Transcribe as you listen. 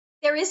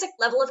there is a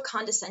level of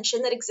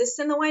condescension that exists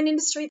in the wine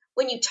industry.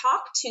 When you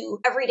talk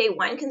to everyday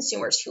wine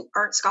consumers who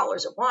aren't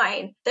scholars of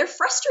wine, they're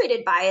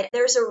frustrated by it.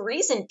 There's a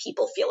reason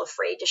people feel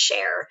afraid to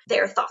share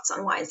their thoughts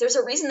on wines. There's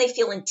a reason they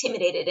feel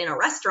intimidated in a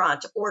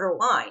restaurant to order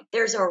wine.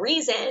 There's a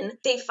reason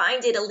they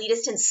find it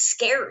elitist and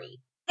scary.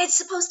 It's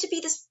supposed to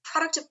be this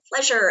product of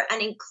pleasure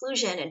and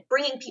inclusion and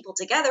bringing people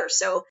together.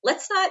 So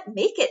let's not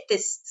make it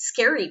this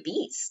scary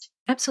beast.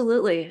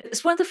 Absolutely.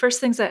 It's one of the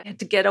first things I had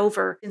to get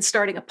over in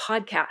starting a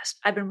podcast.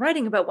 I've been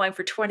writing about wine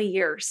for 20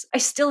 years. I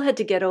still had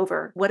to get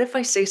over, what if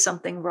I say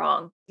something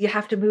wrong? You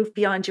have to move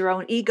beyond your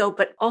own ego,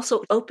 but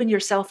also open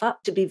yourself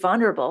up to be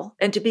vulnerable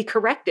and to be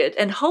corrected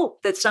and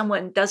hope that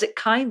someone does it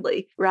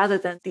kindly rather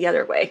than the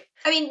other way.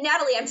 I mean,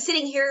 Natalie, I'm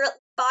sitting here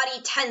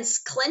body tense,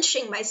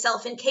 clenching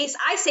myself in case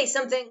I say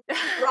something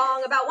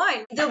wrong about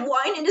wine. The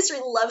wine industry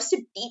loves to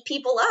beat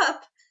people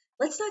up.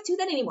 Let's not do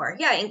that anymore.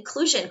 Yeah,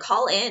 inclusion,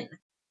 call in.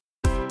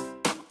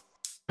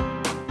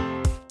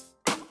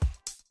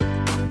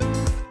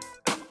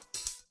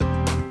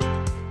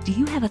 Do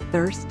you have a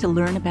thirst to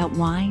learn about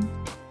wine?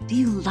 Do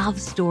you love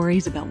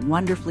stories about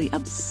wonderfully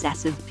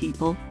obsessive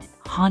people,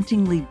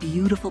 hauntingly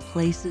beautiful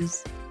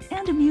places,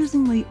 and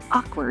amusingly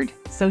awkward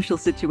social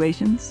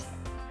situations?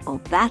 Well,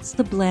 that's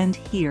the blend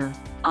here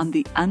on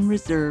the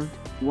Unreserved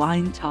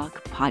Wine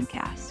Talk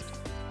podcast.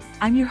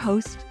 I'm your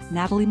host,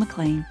 Natalie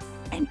McLean,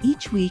 and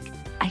each week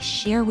I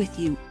share with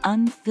you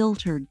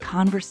unfiltered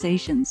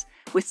conversations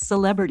with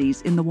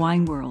celebrities in the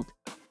wine world,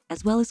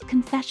 as well as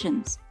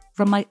confessions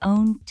from my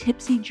own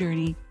tipsy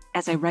journey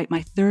as I write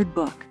my third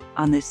book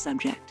on this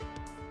subject.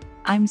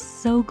 I'm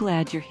so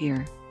glad you're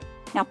here.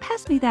 Now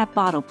pass me that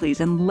bottle, please,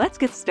 and let's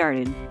get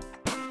started.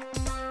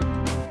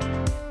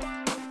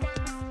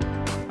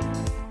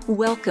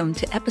 Welcome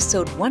to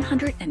episode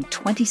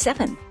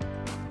 127.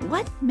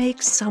 What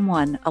makes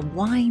someone a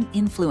wine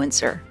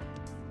influencer?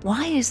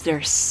 Why is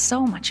there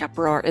so much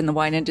uproar in the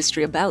wine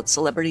industry about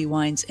celebrity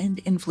wines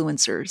and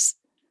influencers?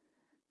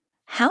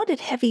 How did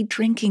heavy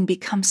drinking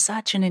become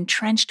such an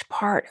entrenched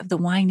part of the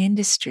wine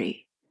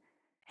industry?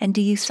 And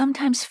do you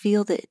sometimes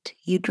feel that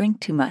you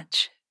drink too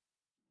much?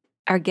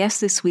 Our guest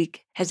this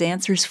week has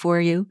answers for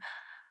you,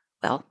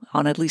 well,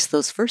 on at least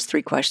those first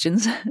three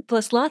questions,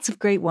 plus lots of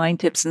great wine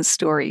tips and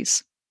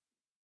stories.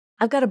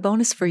 I've got a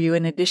bonus for you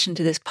in addition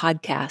to this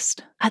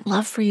podcast. I'd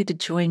love for you to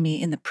join me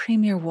in the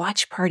premiere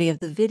watch party of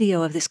the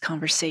video of this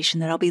conversation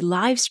that I'll be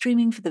live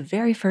streaming for the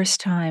very first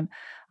time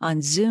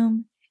on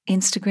Zoom,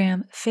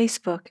 Instagram,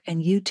 Facebook,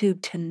 and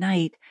YouTube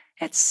tonight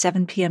at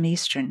 7 p.m.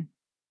 Eastern.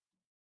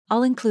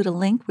 I'll include a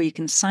link where you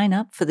can sign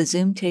up for the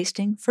Zoom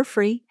tasting for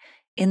free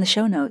in the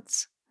show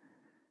notes.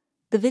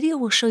 The video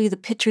will show you the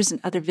pictures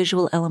and other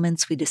visual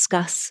elements we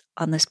discuss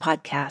on this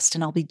podcast,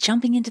 and I'll be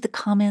jumping into the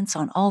comments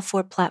on all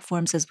 4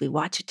 platforms as we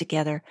watch it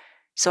together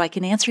so I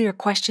can answer your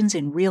questions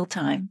in real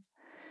time.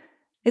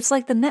 It's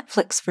like the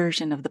Netflix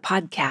version of the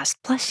podcast,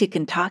 plus you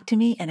can talk to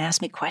me and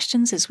ask me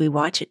questions as we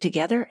watch it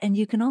together, and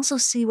you can also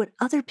see what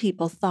other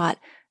people thought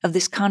of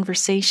this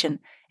conversation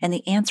and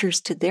the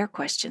answers to their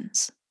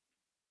questions.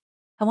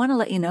 I want to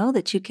let you know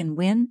that you can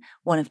win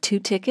one of 2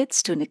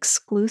 tickets to an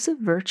exclusive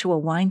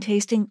virtual wine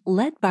tasting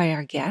led by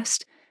our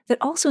guest that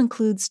also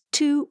includes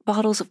 2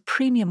 bottles of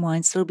premium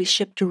wines that will be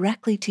shipped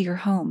directly to your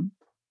home.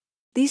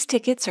 These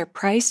tickets are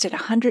priced at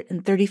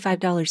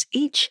 $135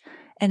 each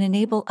and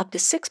enable up to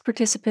 6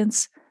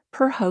 participants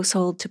per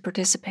household to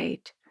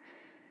participate.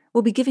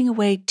 We'll be giving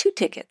away 2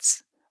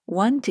 tickets,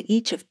 one to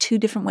each of 2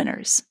 different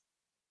winners.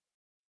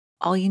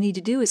 All you need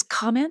to do is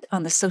comment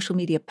on the social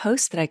media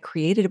post that I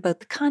created about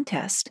the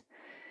contest.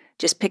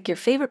 Just pick your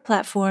favorite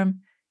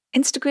platform,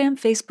 Instagram,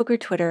 Facebook, or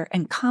Twitter,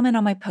 and comment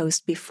on my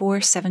post before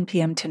 7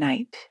 p.m.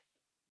 tonight.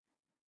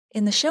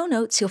 In the show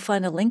notes, you'll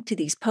find a link to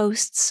these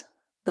posts,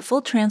 the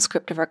full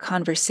transcript of our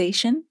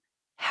conversation,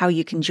 how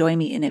you can join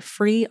me in a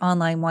free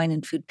online wine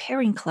and food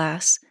pairing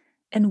class,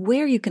 and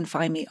where you can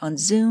find me on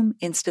Zoom,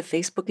 Insta,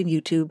 Facebook, and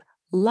YouTube,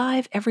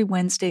 live every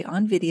Wednesday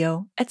on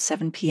video at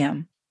 7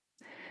 p.m.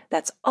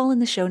 That's all in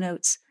the show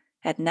notes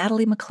at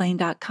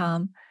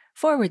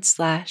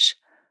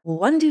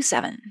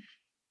nataliemclean.com/127.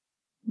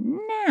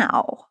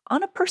 Now,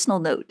 on a personal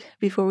note,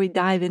 before we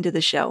dive into the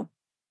show,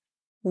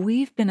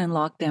 we've been in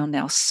lockdown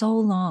now so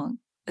long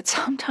that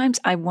sometimes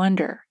I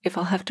wonder if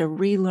I'll have to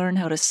relearn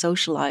how to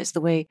socialize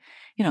the way,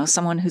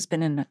 someone who's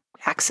been in an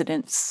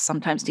accident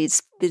sometimes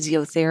needs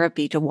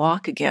physiotherapy to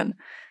walk again.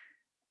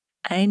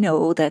 I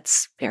know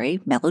that's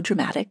very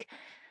melodramatic,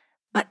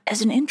 but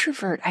as an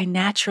introvert, I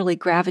naturally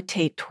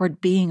gravitate toward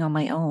being on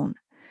my own.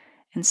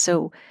 And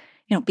so,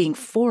 being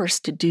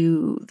forced to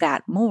do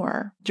that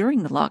more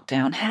during the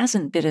lockdown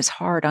hasn't been as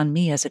hard on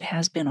me as it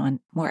has been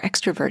on more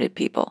extroverted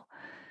people.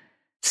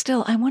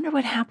 Still, I wonder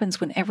what happens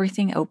when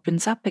everything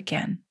opens up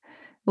again.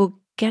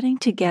 Will getting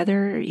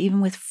together,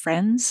 even with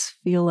friends,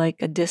 feel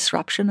like a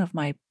disruption of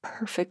my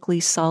perfectly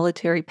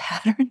solitary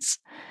patterns?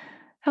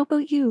 How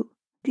about you?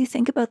 Do you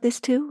think about this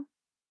too?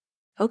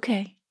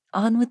 Okay,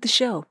 on with the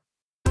show.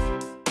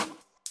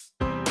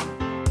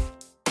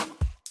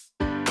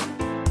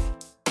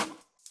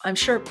 I'm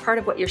sure part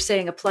of what you're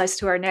saying applies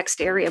to our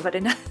next area, but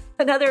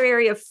another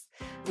area of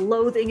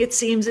loathing, it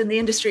seems, in the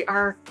industry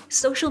are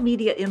social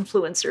media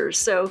influencers.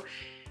 So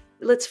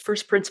let's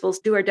first principles,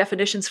 do our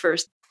definitions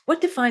first. What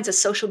defines a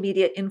social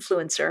media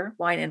influencer,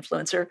 wine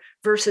influencer,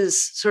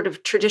 versus sort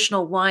of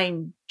traditional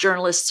wine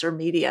journalists or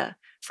media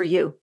for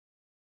you?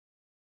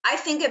 I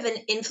think of an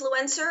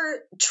influencer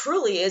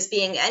truly as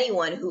being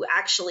anyone who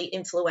actually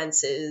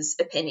influences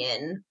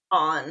opinion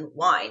on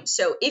wine.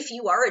 So if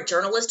you are a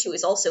journalist who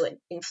is also an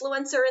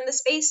influencer in the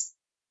space,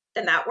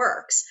 then that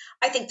works.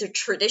 I think the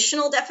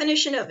traditional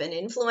definition of an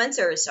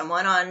influencer is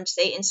someone on,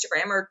 say,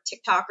 Instagram or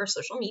TikTok or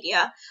social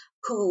media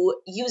who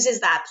uses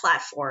that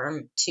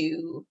platform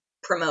to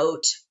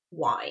promote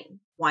wine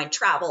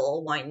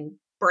travel, wine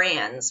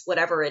brands,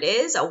 whatever it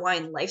is, a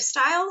wine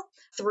lifestyle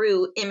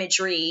through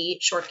imagery,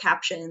 short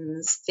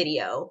captions,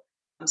 video.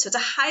 So it's a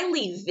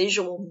highly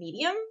visual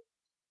medium,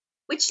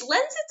 which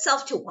lends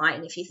itself to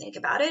wine if you think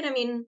about it. I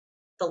mean,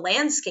 the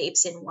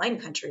landscapes in wine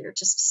country are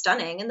just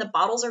stunning and the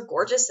bottles are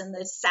gorgeous and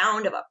the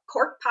sound of a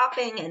cork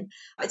popping, and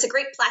it's a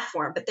great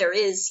platform. But there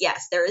is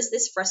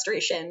this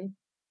frustration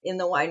in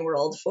the wine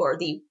world for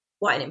the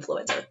wine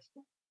influencer.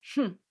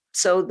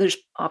 So there's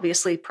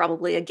obviously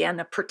probably, again,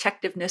 a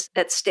protectiveness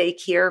at stake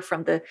here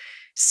from the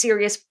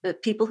serious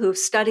people who have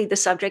studied the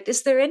subject.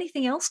 Is there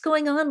anything else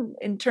going on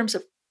in terms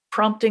of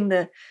prompting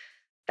the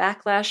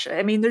backlash?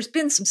 I mean, there's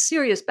been some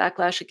serious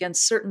backlash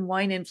against certain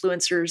wine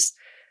influencers.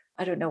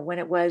 I don't know when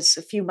it was,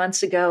 a few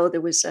months ago,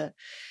 there was a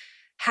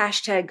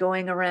hashtag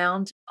going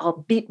around.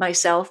 I'll beat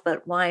myself,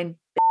 but wine.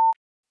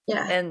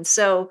 Yeah. And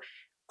so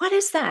what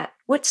is that?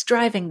 What's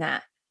driving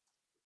that?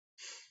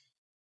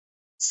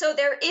 So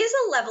there is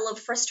a level of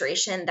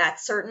frustration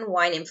that certain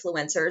wine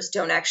influencers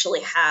don't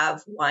actually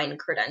have wine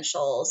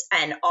credentials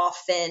and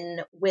often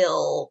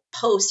will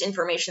post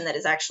information that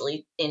is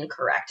actually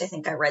incorrect. I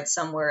think I read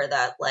somewhere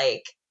that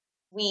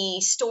we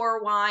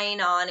store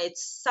wine on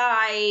its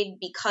side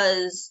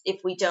because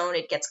if we don't,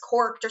 it gets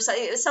corked or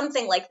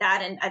something like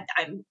that. And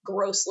I'm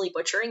grossly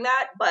butchering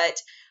that, but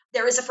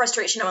there is a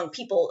frustration among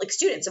people, like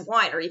students of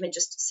wine or even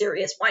just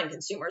serious wine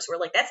consumers who are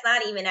like, that's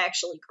not even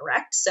actually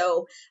correct.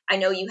 So I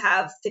know you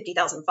have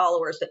 50,000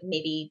 followers, but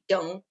maybe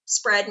don't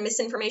spread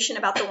misinformation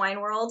about the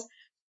wine world.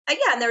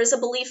 And there is a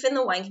belief in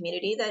the wine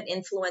community that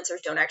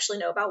influencers don't actually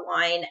know about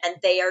wine and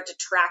they are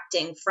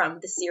detracting from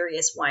the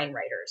serious wine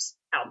writers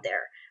out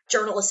there.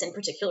 Journalists in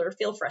particular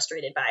feel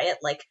frustrated by it.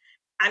 Like,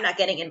 I'm not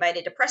getting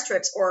invited to press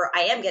trips, or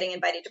I am getting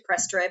invited to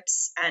press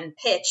trips and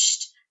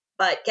pitched,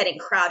 but getting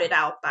crowded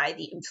out by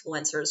the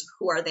influencers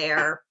who are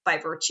there by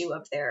virtue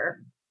of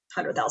their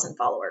 100,000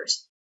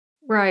 followers.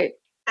 Right.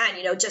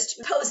 And,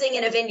 just posing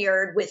in a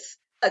vineyard with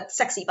a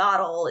sexy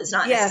bottle is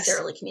not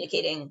necessarily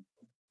communicating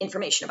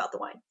information about the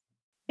wine.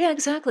 Yeah,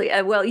 exactly.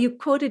 Well, you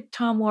quoted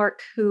Tom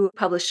Wark, who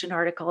published an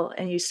article,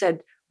 and you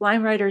said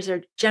wine writers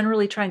are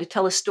generally trying to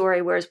tell a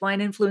story, whereas wine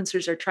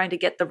influencers are trying to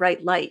get the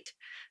right light,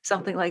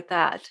 something like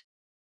that.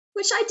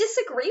 Which I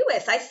disagree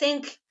with. I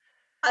think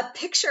a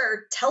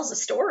picture tells a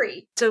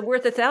story. So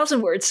worth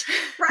 1,000 words.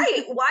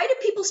 Right. Why do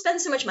people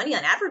spend so much money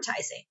on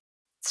advertising?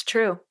 It's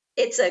true.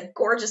 It's a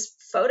gorgeous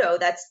photo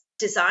that's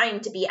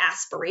designed to be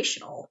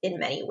aspirational in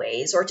many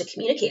ways or to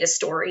communicate a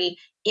story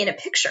in a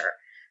picture.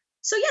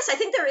 So yes, I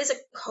think there is a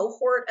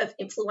cohort of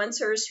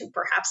influencers who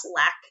perhaps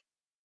lack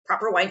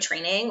proper wine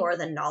training or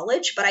the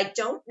knowledge, but I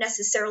don't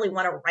necessarily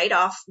want to write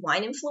off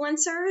wine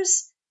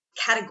influencers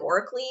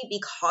categorically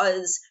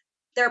because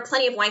there are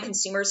plenty of wine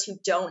consumers who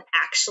don't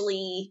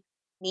actually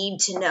need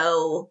to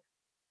know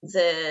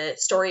the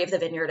story of the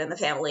vineyard and the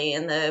family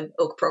and the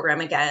oak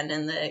program again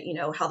and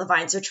the, how the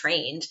vines are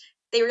trained.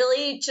 They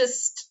really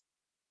just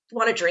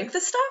want to drink the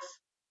stuff.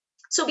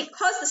 So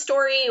because the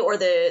story or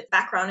the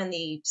background and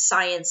the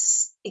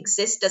science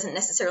exists doesn't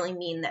necessarily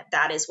mean that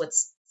that is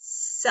what's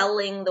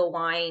selling the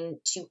wine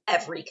to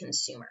every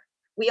consumer.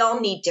 We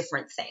all need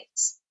different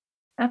things.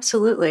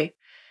 Absolutely.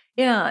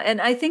 Yeah. And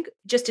I think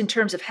just in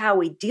terms of how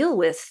we deal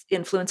with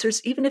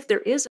influencers, even if there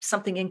is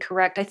something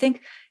incorrect, I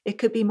think it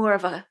could be more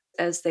of a,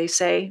 as they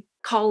say,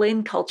 call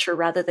in culture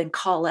rather than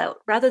call out,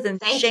 rather than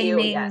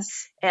shaming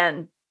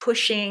and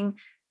pushing.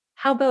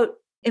 How about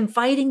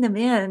inviting them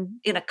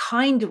in a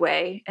kind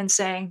way and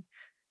saying,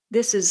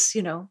 this is,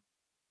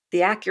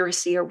 the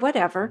accuracy or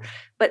whatever,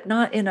 but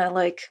not in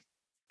a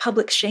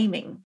public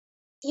shaming.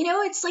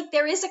 It's like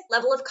there is a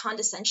level of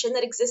condescension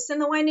that exists in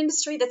the wine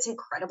industry that's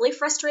incredibly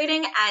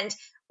frustrating. And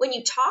when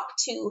you talk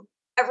to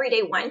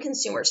everyday wine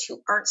consumers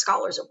who aren't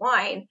scholars of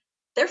wine,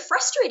 they're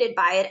frustrated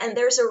by it. And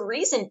there's a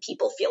reason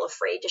people feel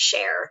afraid to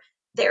share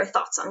their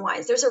thoughts on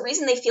wines. There's a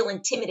reason they feel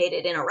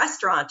intimidated in a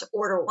restaurant to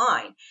order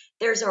wine.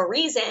 There's a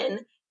reason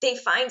they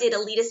find it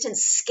elitist and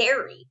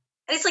scary.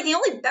 And it's like the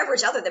only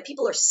beverage out there that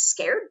people are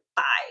scared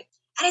by.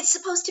 And it's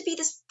supposed to be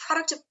this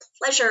product of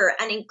pleasure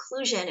and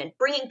inclusion and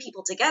bringing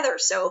people together.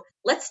 So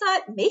let's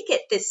not make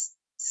it this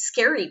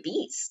scary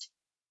beast.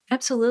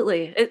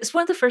 Absolutely. It's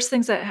one of the first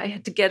things that I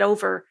had to get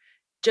over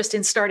just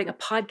in starting a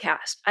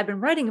podcast. I've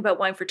been writing about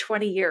wine for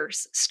 20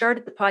 years,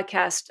 started the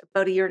podcast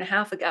about 1.5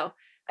 years ago.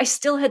 I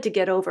still had to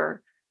get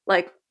over,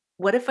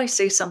 what if I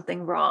say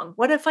something wrong?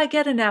 What if I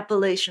get an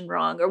appellation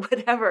wrong or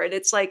whatever? And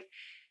it's like,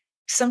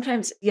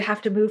 sometimes you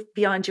have to move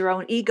beyond your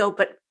own ego,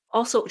 but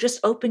also just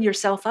open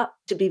yourself up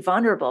to be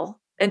vulnerable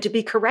and to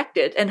be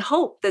corrected and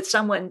hope that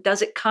someone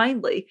does it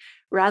kindly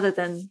rather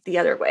than the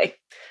other way.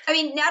 I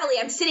mean, Natalie,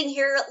 I'm sitting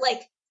here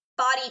like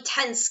body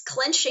tense,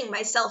 clenching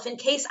myself in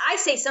case I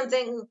say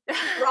something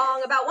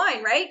wrong about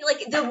wine, right?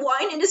 Like the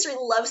wine industry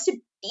loves to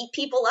beat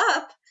people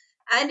up,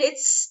 and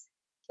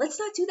let's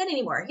not do that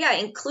anymore. Yeah,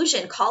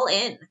 inclusion, call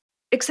in.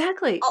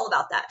 Exactly. All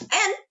about that.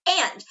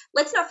 And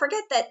let's not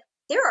forget that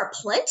there are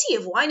plenty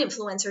of wine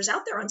influencers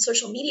out there on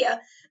social media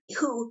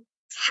who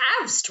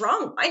have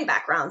strong wine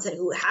backgrounds and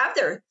who have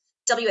their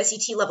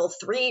WSET level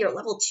 3 or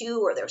level 2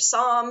 or their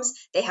SOMs.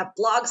 They have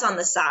blogs on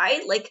the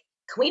side. Like,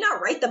 can we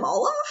not write them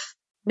all off?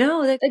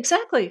 No,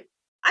 exactly.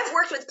 I've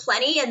worked with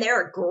plenty, and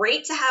they're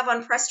great to have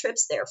on press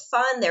trips. They're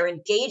fun. They're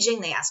engaging.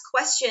 They ask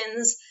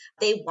questions.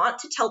 They want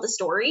to tell the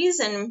stories.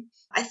 And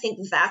I think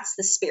that's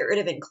the spirit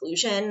of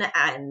inclusion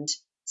and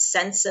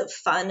sense of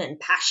fun and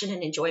passion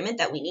and enjoyment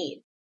that we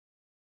need.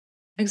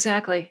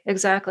 Exactly.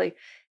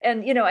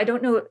 And, I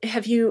don't know,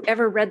 have you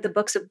ever read the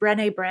books of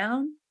Brené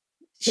Brown?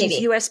 She's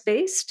Maybe. US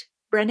based.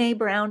 Brené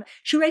Brown.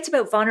 She writes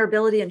about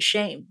vulnerability and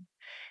shame.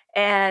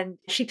 And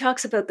she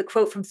talks about the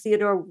quote from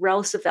Theodore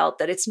Roosevelt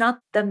that it's not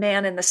the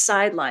man in the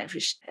sidelines,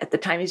 which at the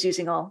time he's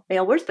using all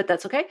male words, but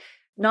that's okay.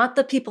 Not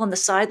the people on the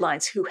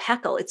sidelines who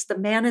heckle. It's the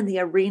man in the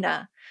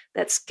arena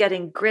that's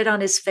getting grit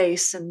on his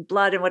face and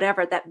blood and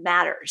whatever that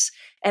matters.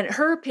 And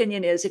her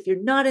opinion is if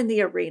you're not in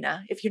the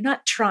arena, if you're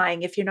not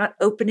trying, if you're not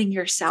opening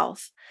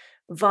yourself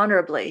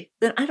vulnerably,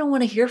 then I don't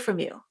want to hear from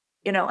you.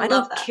 I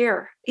don't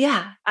care.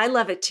 Yeah, I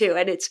love it too.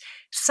 And it's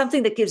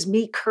something that gives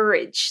me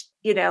courage,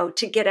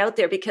 to get out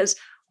there because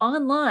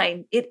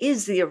online, it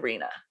is the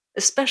arena,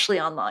 especially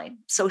online,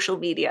 social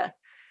media.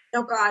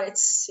 Oh God,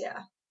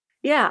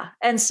 Yeah.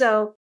 And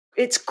so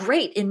it's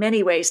great in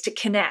many ways to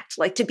connect,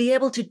 like to be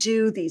able to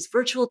do these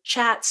virtual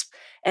chats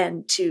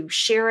and to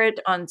share it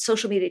on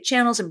social media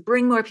channels and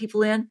bring more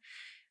people in.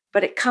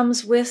 But it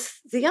comes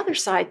with the other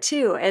side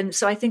too. And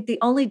so I think the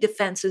only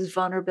defense is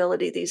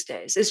vulnerability these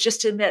days is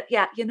just to admit,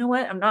 yeah, you know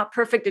what? I'm not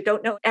perfect. I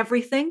don't know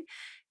everything,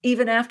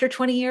 even after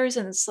 20 years.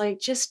 And it's like,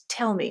 just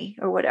tell me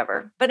or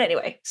whatever. But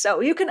anyway,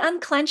 so you can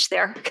unclench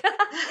there.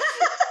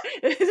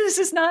 This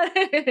is not,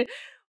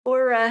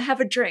 or have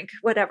a drink,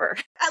 whatever.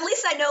 At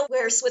least I know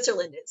where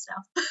Switzerland is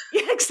now.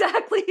 Yeah,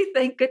 exactly.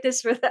 Thank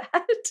goodness for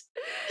that.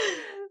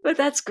 But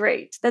that's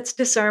great. That's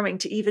disarming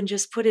to even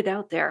just put it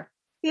out there.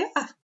 Yeah.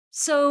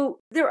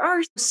 So there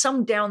are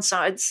some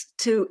downsides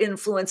to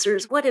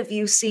influencers. What have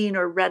you seen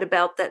or read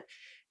about that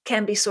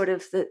can be sort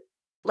of the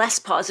less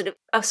positive,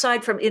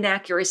 aside from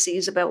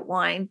inaccuracies about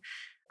wine?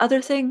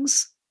 Other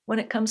things when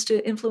it comes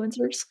to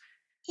influencers?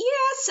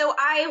 Yeah, so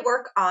I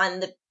work on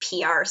the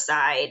PR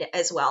side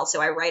as well.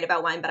 So I write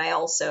about wine, but I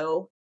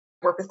also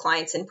work with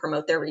clients and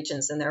promote their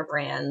regions and their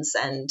brands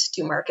and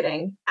do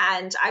marketing.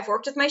 And I've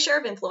worked with my share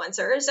of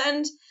influencers,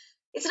 and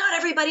it's not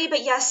everybody,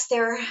 but yes,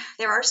 there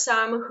are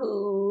some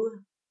who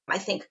I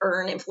think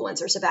earn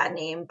influencers a bad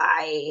name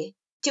by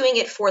doing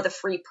it for the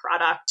free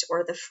product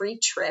or the free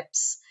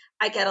trips.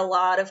 I get a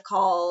lot of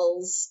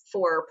calls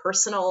for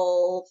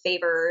personal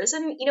favors,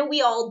 and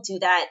we all do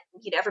that.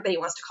 Everybody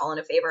wants to call in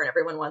a favor and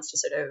everyone wants to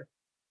sort of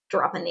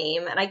drop a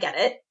name, and I get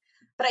it.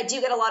 But I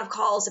do get a lot of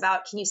calls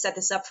about, can you set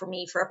this up for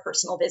me for a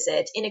personal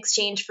visit in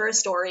exchange for a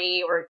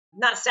story, or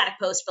not a static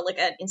post, but like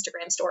an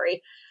Instagram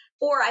story.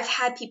 Or I've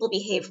had people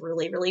behave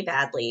really, really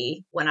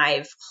badly when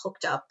I've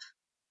hooked up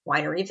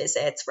winery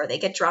visits where they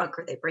get drunk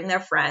or they bring their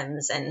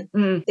friends and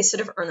they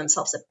sort of earn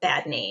themselves a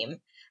bad name.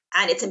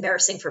 And it's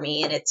embarrassing for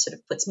me and it sort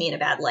of puts me in a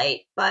bad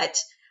light. But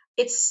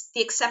it's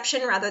the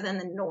exception rather than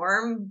the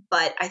norm.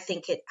 But I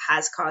think it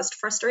has caused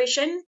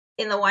frustration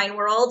in the wine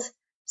world.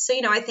 So,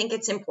 I think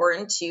it's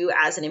important to,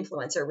 as an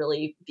influencer,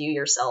 really view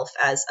yourself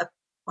as a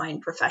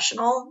wine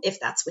professional, if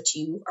that's what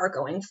you are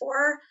going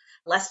for.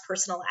 Less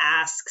personal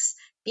asks,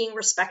 being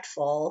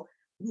respectful,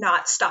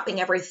 not stopping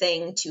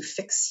everything to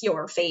fix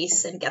your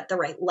face and get the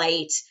right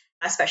light,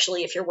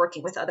 especially if you're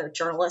working with other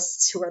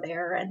journalists who are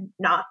there and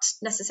not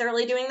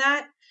necessarily doing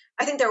that.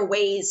 I think there are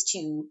ways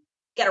to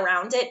get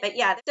around it, but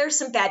yeah, there's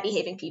some bad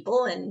behaving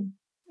people and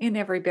in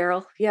every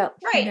barrel. Yeah.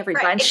 Right. In every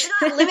bunch. It's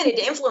not limited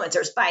to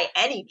influencers by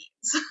any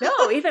means.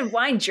 No, even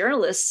wine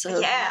journalists.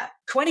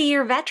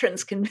 20-year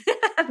veterans can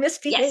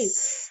misbehave.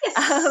 Yes.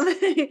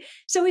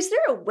 So is there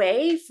a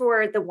way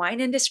for the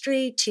wine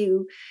industry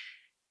to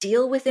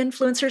deal with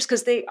influencers?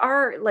 Because they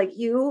are, like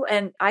you,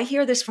 and I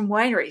hear this from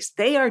wineries,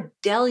 they are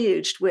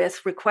deluged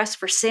with requests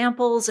for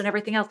samples and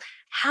everything else.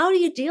 How do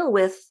you deal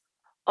with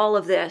all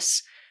of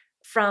this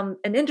from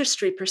an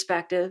industry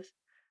perspective?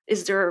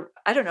 Is there,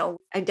 I don't know,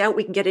 I doubt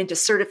we can get into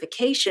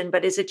certification,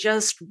 but is it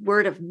just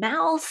word of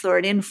mouth or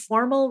an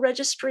informal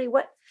registry?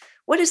 What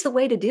is the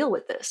way to deal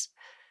with this?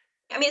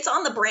 I mean, it's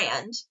on the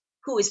brand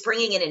who is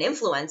bringing in an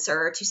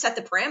influencer to set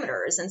the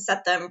parameters and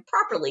set them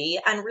properly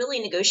and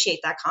really negotiate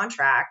that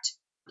contract,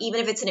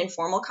 even if it's an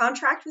informal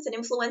contract with an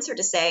influencer,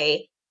 to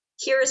say,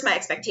 here is my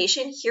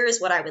expectation, here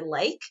is what I would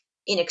like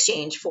in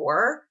exchange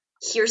for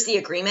here's the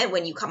agreement.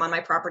 When you come on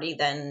my property,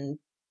 then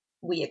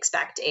we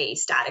expect a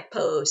static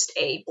post,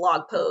 a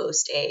blog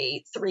post,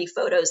 3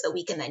 photos that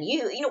we can then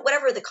use,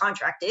 whatever the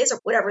contract is or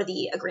whatever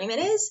the agreement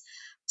is,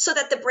 so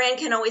that the brand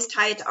can always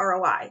tie it to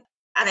ROI.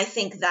 And I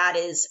think that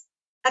is,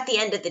 at the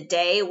end of the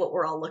day, what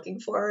we're all looking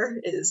for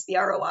is the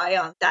ROI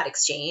on that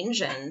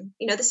exchange. And,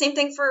 the same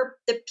thing for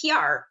the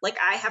PR. Like,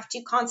 I have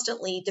to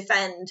constantly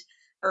defend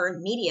or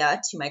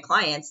media to my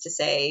clients to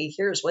say,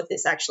 here's what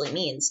this actually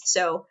means.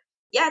 So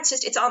yeah,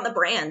 it's on the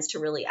brands to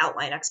really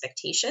outline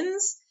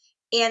expectations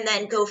and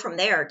then go from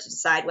there to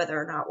decide whether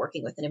or not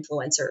working with an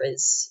influencer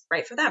is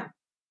right for them.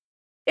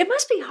 It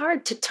must be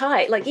hard to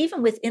tie, like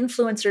even with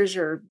influencers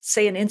or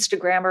say an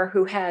Instagrammer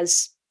who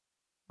has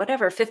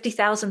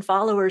 50,000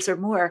 followers or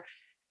more,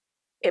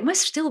 it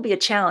must still be a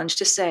challenge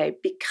to say,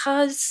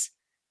 because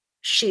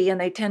she, and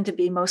they tend to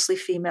be mostly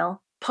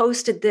female,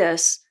 posted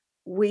this,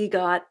 we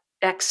got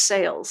X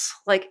sales.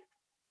 Like,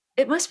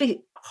 it must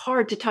be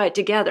hard to tie it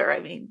together. I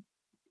mean,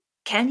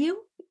 can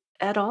you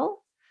at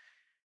all?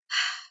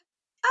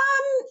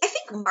 I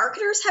think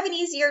marketers have an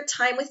easier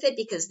time with it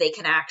because they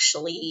can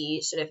actually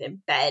sort of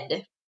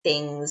embed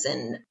things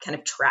and kind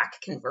of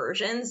track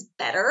conversions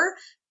better.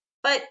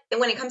 But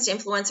when it comes to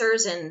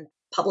influencers and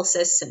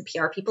publicists and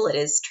PR people, it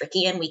is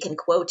tricky, and we can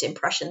quote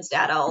impressions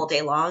data all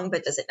day long,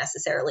 but does it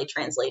necessarily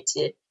translate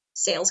to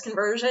sales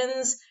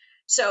conversions?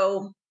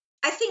 So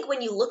I think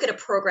when you look at a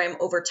program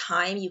over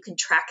time, you can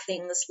track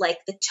things like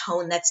the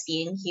tone that's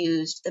being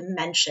used, the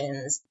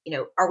mentions,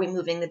 are we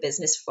moving the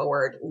business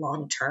forward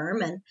long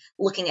term? And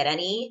looking at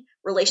any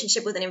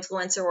relationship with an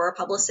influencer or a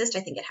publicist, I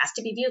think it has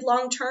to be viewed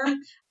long term.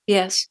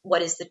 Yes.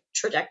 What is the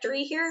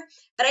trajectory here?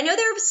 But I know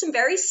there are some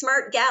very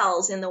smart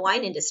gals in the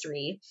wine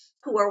industry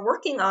who are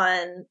working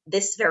on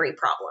this very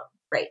problem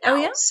right now. Oh,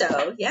 yeah?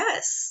 So,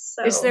 yes.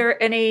 So, is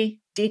there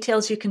any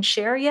details you can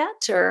share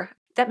yet? Or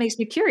that makes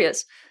me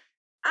curious.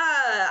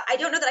 I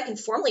don't know that I can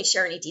formally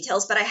share any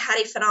details, but I had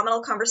a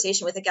phenomenal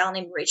conversation with a gal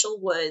named Rachel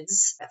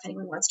Woods, if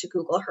anyone wants to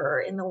Google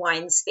her, in the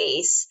wine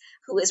space,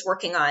 who is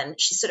working on,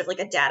 she's sort of like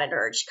a data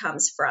nerd. She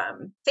comes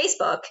from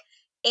Facebook.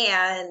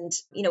 And,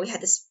 we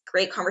had this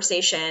great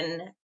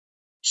conversation.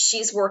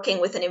 She's working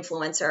with an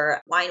influencer,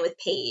 Wine with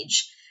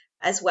Paige,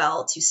 as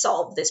well, to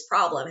solve this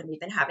problem. And we've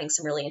been having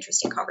some really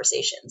interesting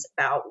conversations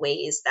about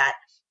ways that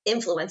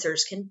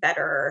influencers can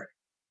better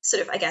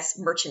sort of, I guess,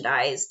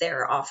 merchandise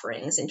their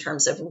offerings in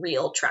terms of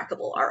real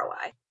trackable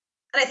ROI.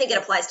 And I think it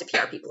applies to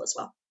PR people as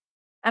well.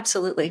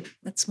 Absolutely.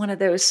 It's one of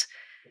those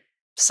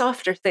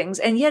softer things.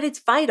 And yet it's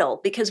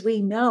vital because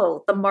we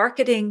know the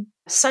marketing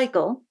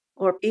cycle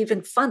or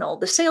even funnel,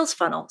 the sales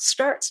funnel,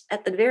 starts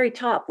at the very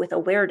top with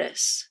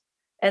awareness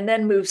and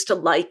then moves to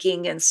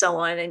liking and so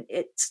on. And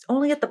it's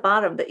only at the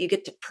bottom that you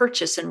get to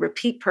purchase and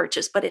repeat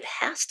purchase, but it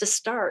has to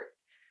start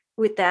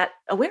with that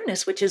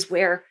awareness, which is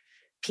where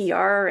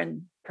PR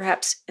and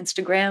perhaps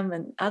Instagram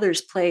and others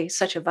play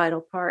such a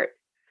vital part.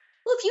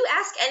 Well, if you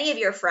ask any of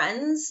your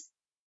friends,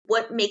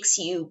 what makes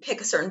you pick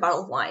a certain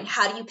bottle of wine?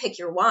 How do you pick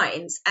your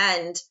wines?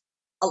 And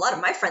a lot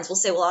of my friends will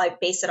say, well, I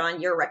base it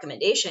on your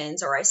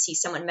recommendations, or I see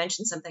someone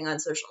mention something on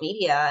social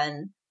media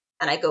and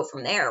I go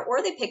from there.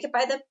 Or they pick it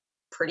by the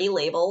pretty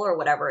label or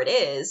whatever it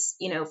is.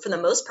 For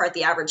the most part,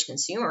 the average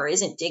consumer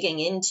isn't digging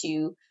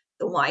into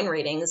the wine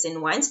ratings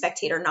in Wine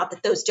Spectator. Not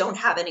that those don't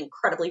have an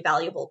incredibly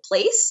valuable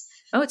place.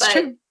 Oh, it's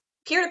true.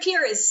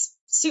 Peer-to-peer is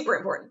super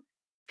important.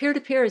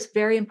 Peer-to-peer is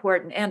very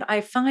important. And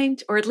I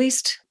find, or at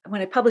least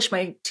when I published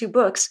my 2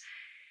 books,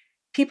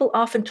 people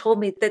often told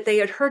me that they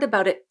had heard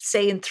about it,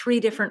 say, in 3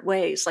 different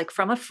ways, like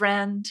from a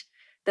friend,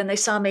 then they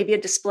saw maybe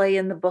a display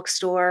in the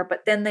bookstore,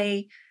 but then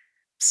they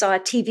saw a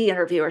TV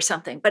interview or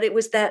something. But it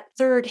was that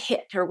third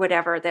hit or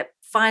whatever that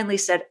finally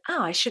said,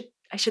 oh, I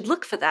should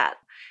look for that.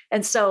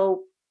 And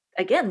so,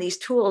 again, these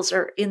tools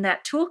are in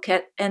that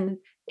toolkit, and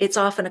it's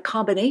often a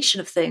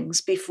combination of things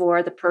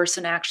before the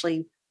person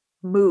actually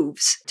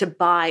moves to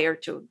buy or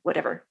to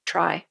whatever,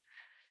 try.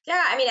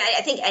 Yeah, I mean,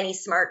 I think any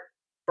smart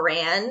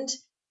brand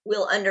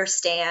will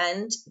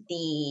understand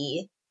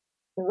the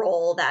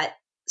role that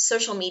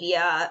social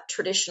media,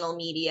 traditional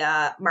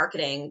media,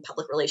 marketing,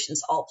 public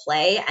relations all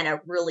play, and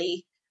a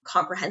really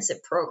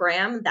comprehensive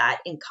program that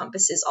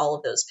encompasses all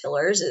of those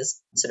pillars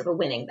is sort of a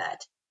winning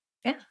bet.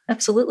 Yeah,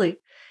 absolutely.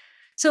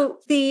 So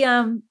the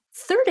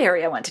third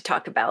area I want to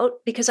talk about,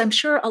 because I'm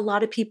sure a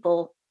lot of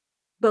people,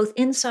 both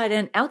inside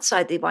and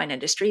outside the wine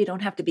industry, you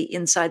don't have to be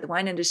inside the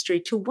wine industry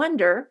to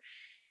wonder,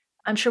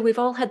 I'm sure we've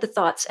all had the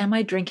thoughts, am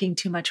I drinking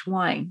too much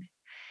wine?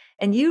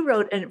 And you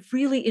wrote a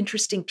really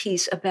interesting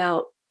piece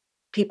about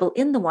people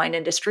in the wine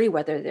industry,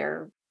 whether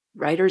they're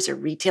writers or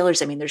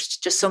retailers. I mean, there's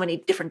just so many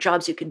different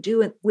jobs you can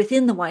do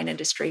within the wine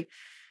industry.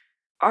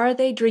 Are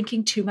they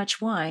drinking too much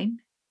wine?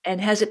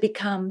 And has it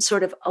become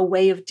sort of a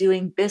way of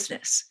doing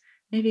business?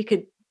 Maybe you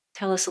could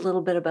tell us a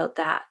little bit about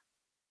that.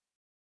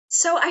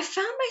 So I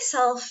found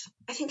myself,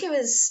 I think it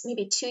was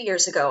maybe 2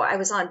 years ago, I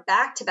was on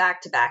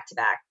back-to-back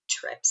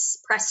trips,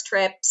 press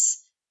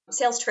trips,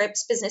 sales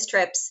trips, business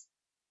trips,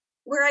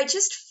 where I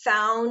just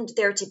found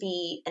there to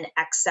be an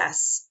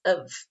excess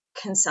of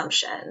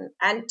consumption.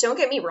 And don't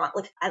get me wrong,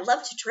 like I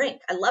love to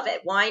drink. I love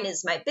it. Wine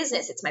is my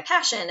business. It's my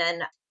passion.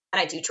 And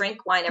I do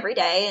drink wine every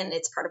day and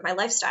it's part of my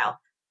lifestyle.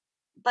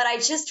 But I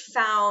just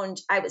found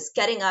I was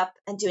getting up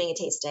and doing a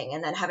tasting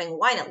and then having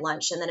wine at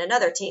lunch and then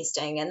another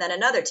tasting and then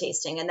another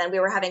tasting. And then we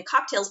were having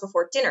cocktails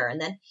before dinner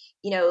and then,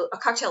 a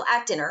cocktail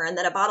at dinner and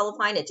then a bottle of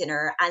wine at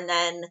dinner. And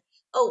then,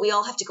 we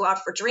all have to go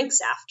out for drinks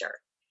after.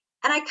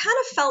 And I kind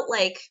of felt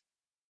like,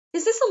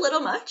 is this a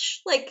little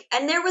much?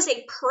 And there was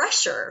a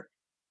pressure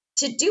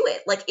to do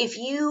it. Like if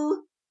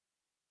you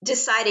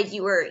decided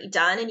you were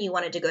done and you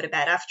wanted to go to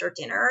bed after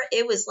dinner,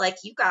 it was like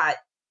you got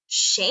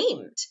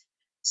shamed.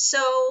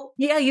 So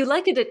yeah, you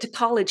likened it to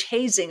college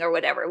hazing or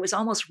whatever. It was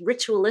almost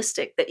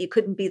ritualistic that you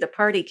couldn't be the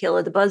party kill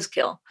or the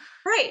buzzkill.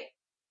 Right.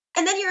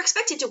 And then you're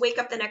expected to wake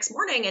up the next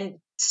morning and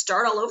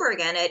start all over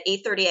again at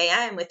 8:30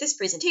 a.m. with this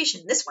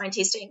presentation, this wine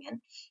tasting. And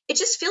it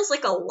just feels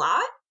like a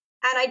lot.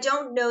 And I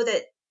don't know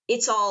that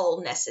it's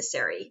all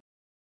necessary.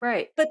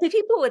 Right. But the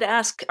people would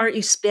ask, aren't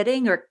you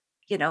spitting or,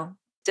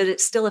 did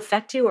it still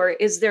affect you? Or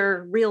is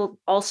there real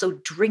also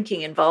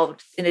drinking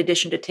involved in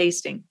addition to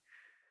tasting?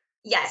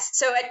 Yes.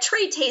 So at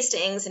trade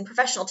tastings and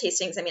professional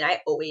tastings,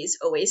 I always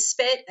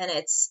spit, and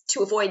it's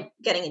to avoid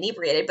getting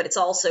inebriated, but it's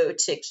also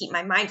to keep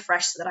my mind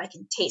fresh so that I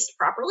can taste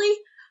properly.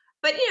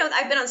 But,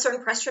 I've been on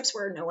certain press trips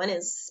where no one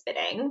is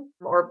spitting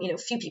or,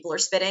 few people are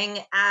spitting.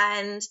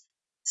 And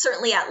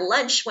certainly at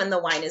lunch when the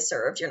wine is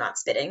served, you're not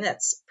spitting.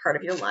 That's part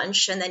of your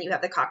lunch. And then you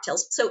have the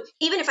cocktails. So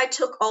even if I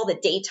took all the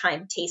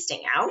daytime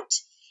tasting out,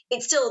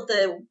 it's still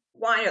the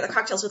wine or the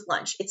cocktails with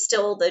lunch. It's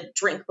still the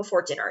drink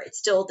before dinner. It's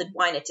still the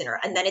wine at dinner.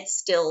 And then it's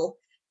still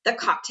the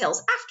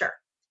cocktails after,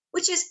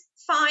 which is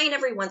fine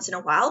every once in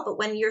a while. But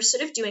when you're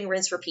sort of doing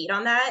rinse repeat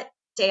on that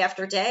day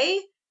after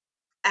day,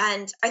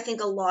 and I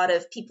think a lot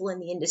of people in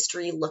the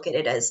industry look at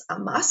it as a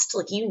must,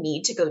 like you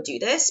need to go do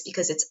this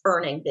because it's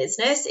earning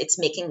business. It's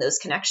making those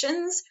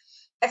connections.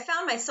 I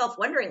found myself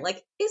wondering, is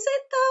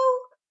it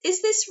though?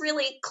 Is this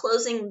really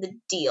closing the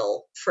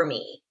deal for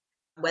me?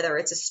 Whether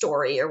it's a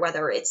story or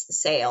whether it's the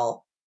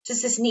sale,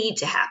 does this need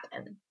to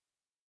happen?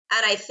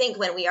 And I think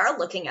when we are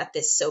looking at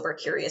this sober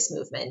curious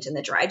movement and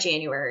the dry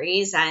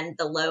Januaries and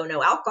the low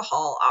no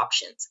alcohol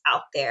options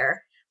out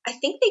there, I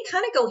think they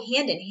kind of go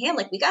hand in hand.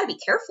 We got to be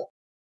careful.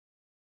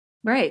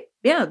 Right.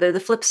 Yeah. They're the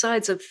flip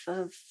sides of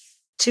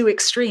two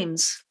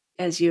extremes,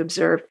 as you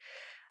observed.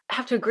 I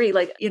have to agree.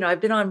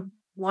 I've been on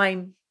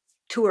wine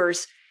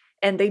tours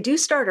and they do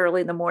start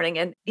early in the morning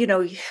and,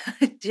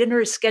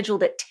 dinner is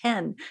scheduled at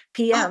 10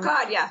 p.m. Oh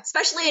God. Yeah.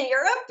 Especially in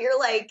Europe, you're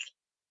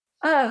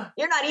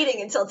you're not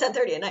eating until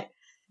 10:30 at night.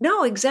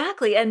 No,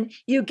 exactly. And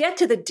you get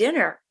to the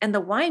dinner and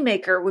the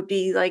winemaker would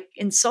be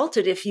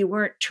insulted if you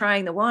weren't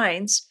trying the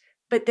wines.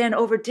 But then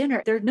over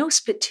dinner, there are no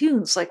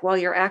spittoons while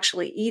you're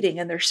actually eating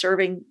and they're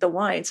serving the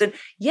wines. And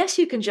yes,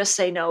 you can just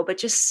say no, but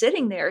just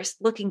sitting there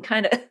looking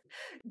kind of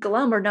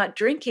glum or not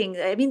drinking.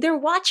 They're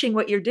watching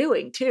what you're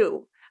doing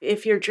too,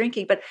 if you're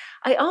drinking. But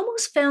I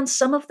almost found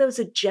some of those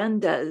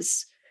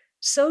agendas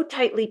so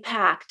tightly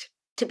packed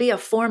to be a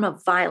form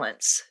of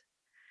violence.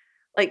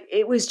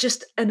 It was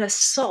just an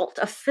assault,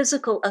 a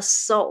physical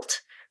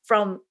assault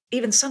from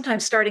even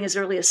sometimes starting as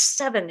early as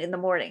 7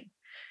 a.m.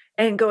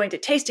 and going to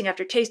tasting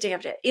after tasting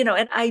after,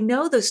 and I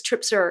know those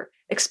trips are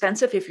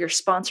expensive if you're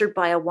sponsored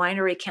by a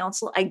winery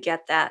council. I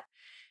get that.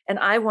 And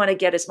I want to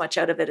get as much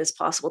out of it as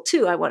possible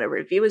too. I want to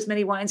review as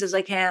many wines as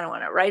I can. I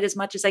want to write as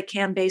much as I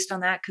can based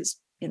on that because,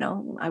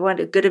 I want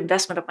a good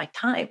investment of my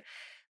time.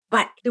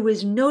 But there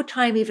was no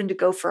time even to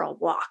go for a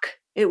walk.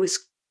 It was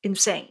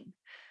insane.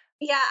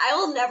 Yeah, I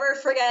will never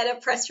forget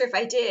a press trip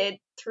I did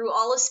through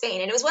all of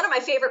Spain. And it was one of my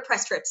favorite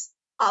press trips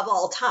of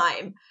all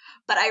time.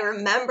 But I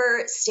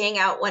remember staying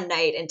out one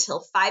night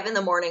until 5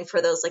 a.m.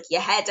 for those, you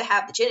had to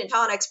have the gin and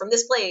tonics from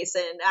this place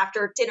and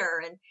after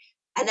dinner.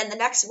 And then the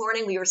next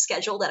morning we were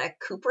scheduled at a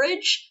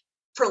cooperage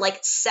for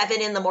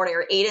 7 a.m.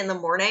 or 8 a.m.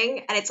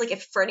 And it's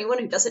if for anyone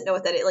who doesn't know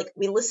what that is,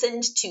 we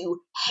listened to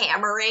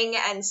hammering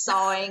and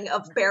sawing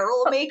of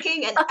barrel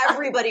making and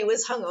everybody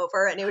was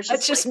hungover. And it was just,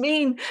 that's just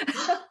mean.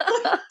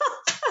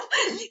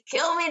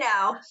 Kill me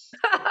now.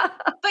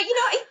 But,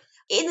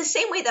 in the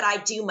same way that I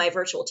do my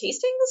virtual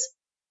tastings,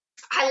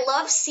 I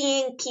love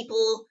seeing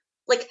people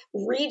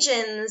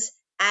regions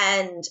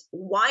and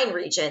wine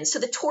regions. So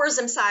the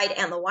tourism side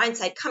and the wine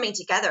side coming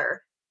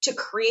together to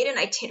create an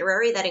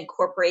itinerary that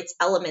incorporates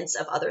elements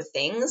of other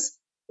things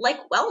like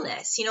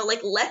wellness,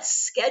 let's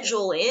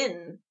schedule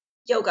in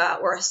yoga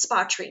or a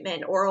spa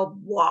treatment or a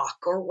walk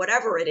or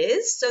whatever it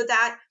is so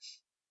that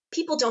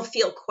people don't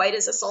feel quite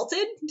as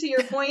assaulted, to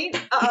your point,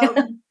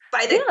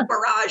 by the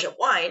barrage of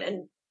wine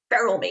and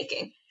barrel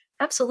making.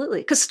 Absolutely.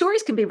 Because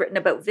stories can be written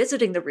about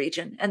visiting the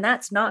region, and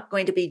that's not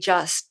going to be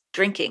just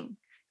drinking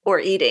or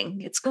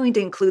eating. It's going to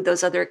include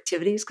those other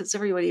activities because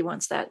everybody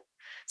wants that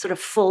sort of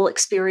full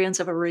experience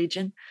of a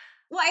region.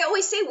 Well, I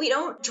always say we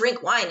don't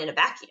drink wine in a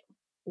vacuum.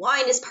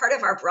 Wine is part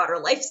of our broader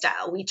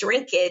lifestyle. We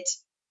drink it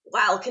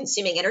while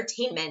consuming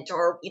entertainment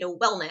or,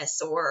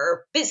 wellness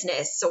or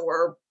business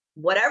or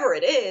whatever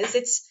it is.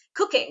 It's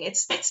cooking.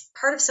 It's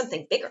part of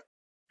something bigger.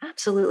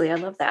 Absolutely. I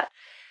love that.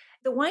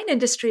 The wine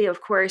industry,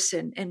 of course,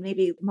 and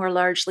maybe more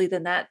largely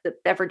than that, the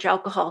beverage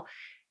alcohol,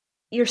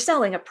 you're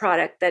selling a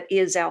product that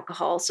is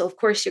alcohol. So, of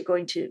course, you're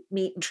going to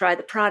meet and try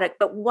the product.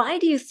 But why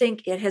do you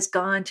think it has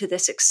gone to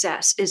this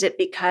success? Is it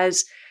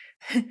because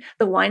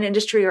the wine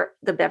industry or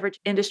the beverage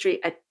industry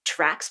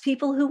attracts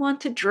people who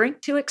want to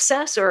drink to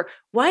excess? Or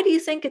why do you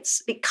think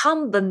it's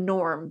become the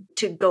norm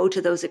to go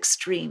to those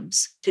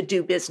extremes to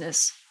do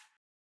business?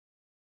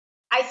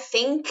 I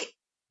think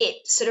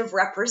it sort of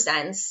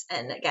represents,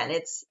 and again,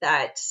 it's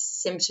that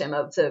symptom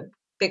of the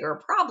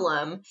bigger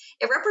problem.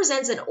 It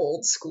represents an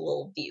old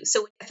school view.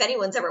 So if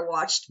anyone's ever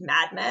watched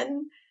Mad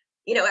Men,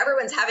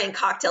 everyone's having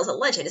cocktails at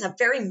lunch. It is a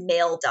very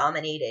male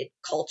dominated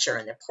culture,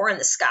 and they're pouring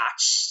the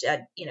scotch,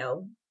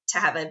 to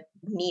have a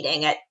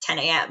meeting at 10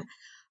 a.m.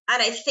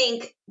 And I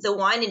think the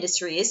wine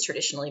industry is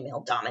traditionally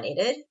male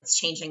dominated. It's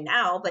changing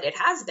now, but it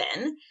has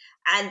been.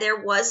 And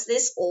there was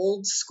this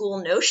old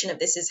school notion of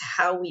this is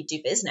how we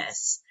do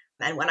business.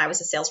 And when I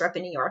was a sales rep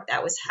in New York,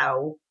 that was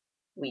how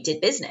we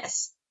did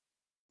business.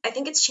 I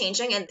think it's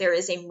changing, and there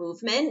is a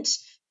movement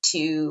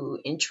to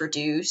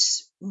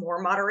introduce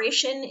more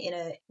moderation in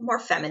a more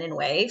feminine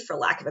way, for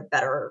lack of a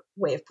better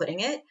way of putting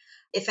it.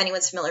 If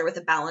anyone's familiar with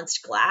a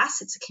balanced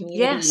glass, it's a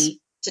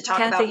community to talk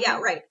Kathy.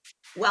 about,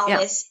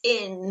 wellness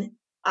in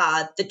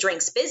the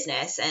drinks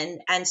business.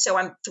 And so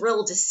I'm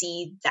thrilled to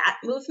see that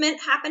movement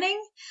happening.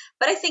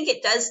 But I think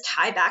it does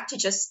tie back to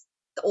just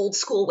the old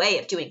school way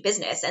of doing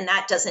business. And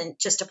that doesn't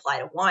just apply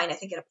to wine. I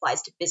think it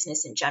applies to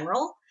business in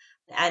general.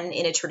 And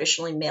in a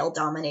traditionally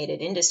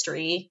male-dominated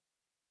industry,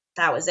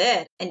 that was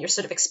it. And you're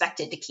sort of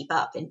expected to keep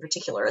up, in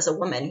particular as a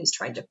woman who's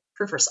trying to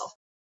prove herself.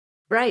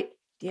 Right.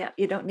 Yeah.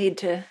 You don't need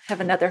to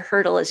have another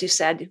hurdle, as you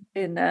said,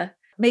 in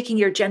making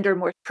your gender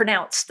more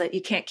pronounced, that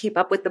you can't keep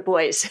up with the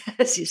boys,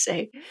 as you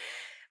say.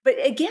 But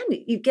again,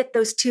 you get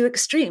those two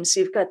extremes. So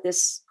you've got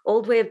this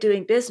old way of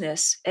doing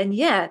business, and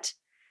yet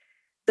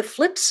the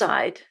flip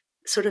side,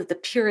 sort of the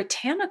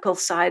puritanical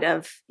side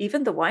of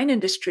even the wine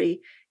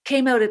industry,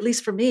 came out, at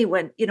least for me,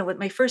 when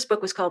my first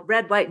book was called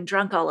Red, White, and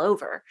Drunk All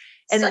Over.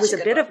 And it was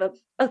a bit of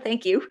oh,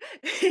 thank you.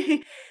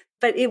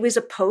 But it was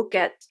a poke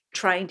at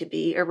trying to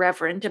be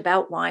irreverent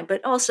about wine.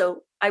 But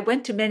also, I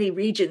went to many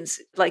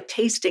regions like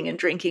tasting and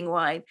drinking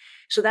wine.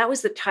 So that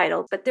was the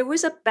title. But there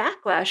was a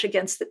backlash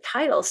against the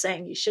title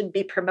saying you shouldn't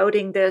be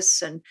promoting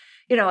this. And,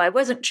 I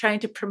wasn't trying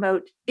to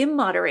promote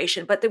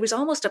immoderation, but there was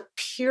almost a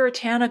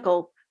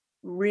puritanical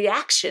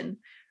reaction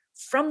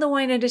from the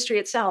wine industry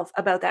itself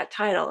about that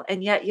title.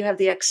 And yet you have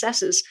the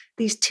excesses,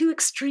 these two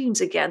extremes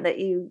again that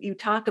you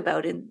talk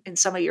about in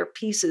some of your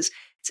pieces.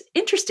 It's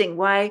interesting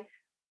why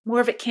more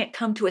of it can't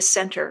come to a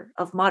center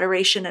of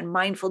moderation and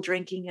mindful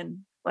drinking and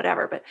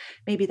whatever, but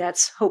maybe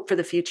that's hope for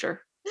the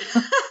future.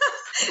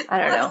 I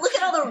don't know. Look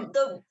at all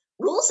the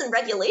rules and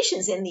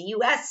regulations in the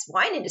U.S.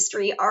 wine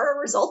industry are a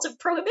result of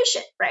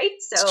prohibition, right?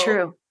 So it's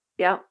true.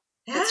 Yeah,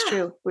 that's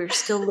true. We're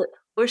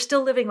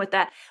still living with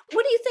that.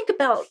 What do you think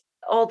about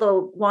all the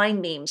wine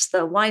memes,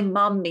 the wine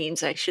mom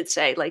memes, I should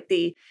say, like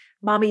the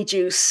mommy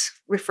juice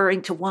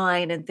referring to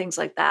wine and things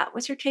like that?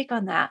 What's your take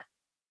on that?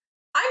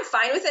 I'm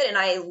fine with it, and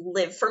I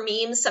live for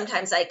memes.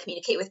 Sometimes I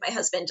communicate with my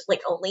husband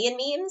like only in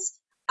memes.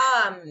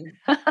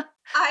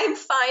 I'm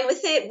fine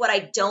with it. What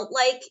I don't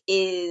like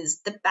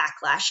is the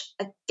backlash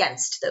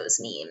against those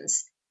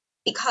memes,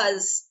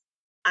 because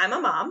I'm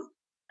a mom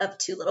of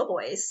 2 little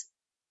boys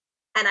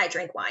and I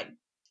drink wine,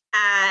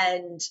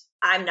 and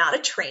I'm not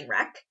a train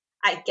wreck.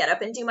 I get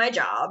up and do my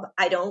job.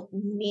 I don't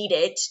need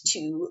it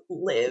to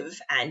live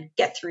and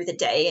get through the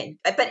day.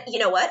 But you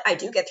know what? I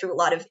do get through a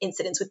lot of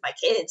incidents with my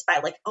kids by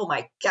like, oh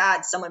my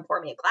God, someone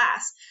pour me a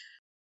glass.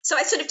 So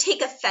I sort of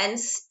take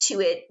offense to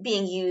it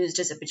being used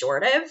as a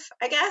pejorative,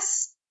 I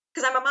guess,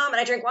 because I'm a mom and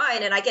I drink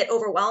wine and I get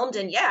overwhelmed.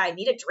 And yeah, I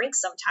need a drink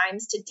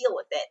sometimes to deal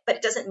with it, but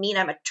it doesn't mean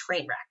I'm a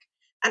train wreck.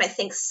 And I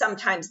think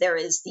sometimes there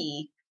is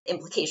the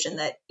implication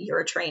that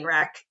you're a train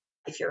wreck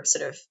if you're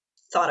sort of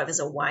thought of as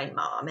a wine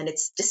mom, and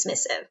it's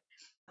dismissive.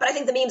 But I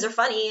think the memes are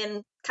funny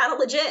and kind of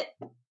legit.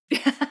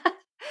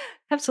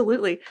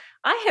 Absolutely.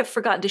 I have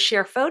forgotten to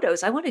share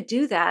photos. I want to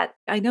do that.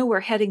 I know we're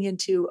heading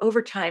into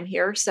overtime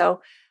here,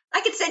 so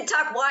I could sit and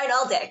talk wine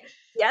all day.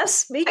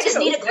 Yes, me too. I just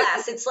need a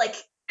glass. It's like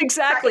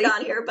exactly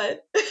on here,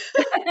 but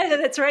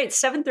that's right.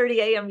 7:30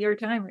 a.m. your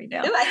time right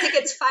now. No, I think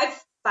it's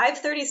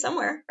 5:30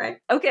 somewhere, right?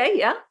 Okay,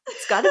 yeah,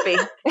 it's got to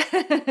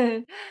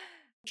be.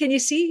 Can you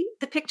see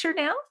the picture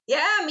now?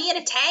 Yeah, me in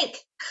a tank.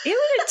 You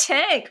in a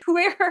tank.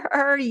 Where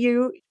are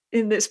you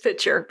in this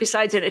picture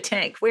besides in a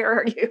tank? Where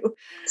are you?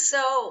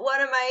 So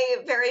one of my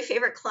very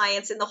favorite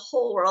clients in the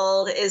whole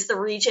world is the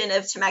region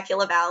of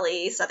Temecula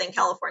Valley, Southern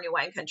California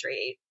wine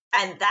country.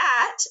 And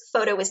that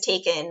photo was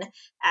taken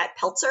at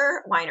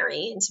Peltzer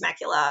Winery in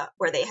Temecula,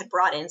 where they had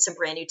brought in some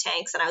brand new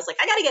tanks. And I was like,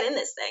 I got to get in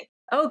this thing.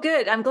 Oh,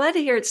 good. I'm glad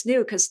to hear it's new,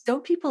 because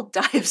don't people die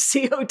of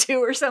CO2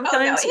 or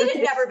sometimes? Oh, no, it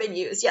had never been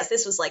used. Yes,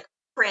 this was like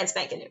brand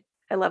spanking new.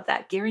 I love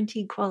that.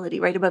 Guaranteed quality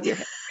right above your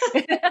head.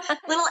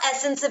 Little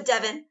essence of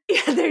Devin.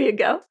 Yeah, there you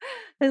go.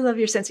 I love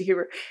your sense of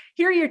humor.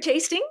 Here you're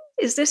tasting.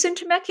 Is this in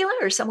Temecula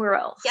or somewhere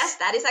else? Yes,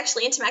 that is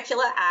actually in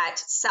Temecula at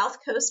South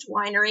Coast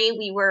Winery.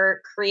 We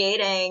were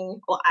creating,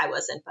 well, I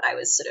wasn't, but I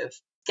was sort of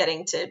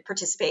getting to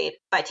participate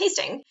by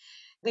tasting.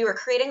 We were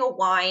creating a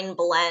wine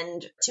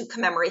blend to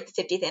commemorate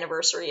the 50th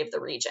anniversary of the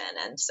region.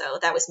 And so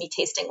that was me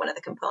tasting one of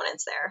the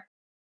components there.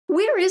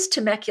 Where is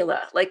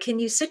Temecula? Like, can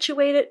you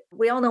situate it?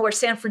 We all know where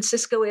San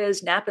Francisco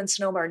is, Napa and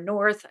Sonoma are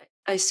north.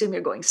 I assume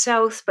you're going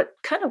south, but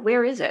kind of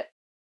where is it?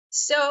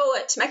 So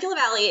Temecula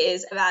Valley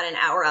is about an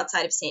hour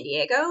outside of San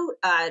Diego,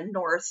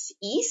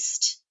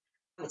 northeast.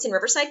 It's in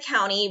Riverside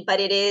County, but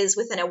it is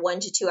within a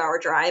 1 to 2 hour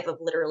drive of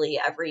literally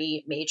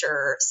every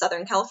major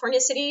Southern California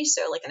city.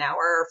 So like an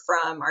hour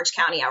from Orange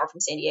County, hour from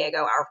San Diego,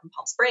 hour from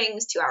Palm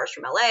Springs, 2 hours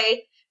from LA.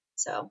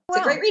 So it's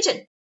a great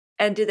region.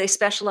 And do they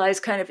specialize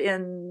kind of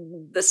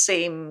in the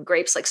same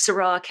grapes like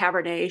Syrah,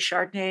 Cabernet,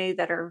 Chardonnay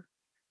that are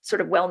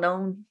sort of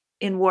well-known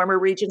in warmer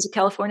regions of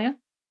California?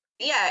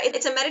 Yeah,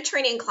 it's a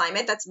Mediterranean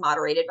climate that's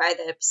moderated by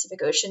the Pacific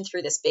Ocean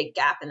through this big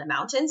gap in the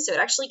mountains. So it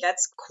actually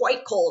gets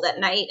quite cold at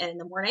night and in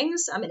the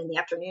mornings and in the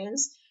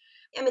afternoons.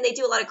 I mean, they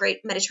do a lot of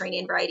great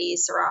Mediterranean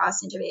varieties, Syrah,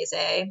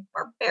 Sangiovese,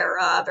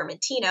 Barbera,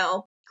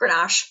 Vermentino,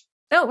 Grenache.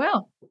 Oh,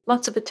 wow.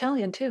 Lots of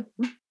Italian too.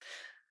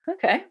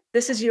 Okay.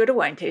 This is you at a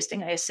wine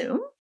tasting, I assume.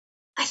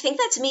 I think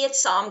that's me at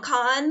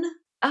SomCon.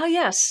 Oh,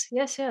 yes.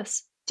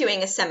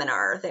 Doing a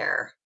seminar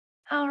there.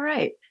 All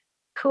right.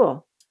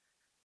 Cool.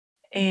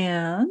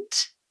 And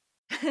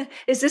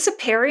is this a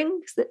pairing?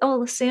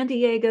 Oh, the San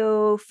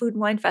Diego Food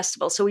and Wine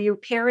Festival. So you're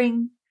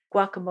pairing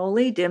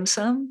guacamole, dim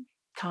sum,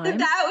 time?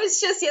 That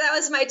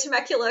was my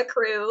Temecula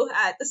crew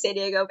at the San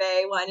Diego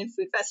Bay Wine and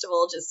Food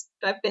Festival.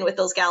 I've been with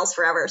those gals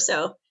forever,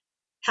 so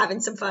having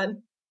some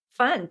fun.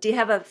 Fun. Do you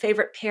have a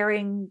favorite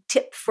pairing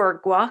tip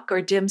for guac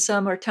or dim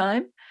sum or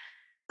time?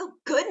 Oh,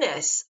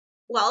 goodness.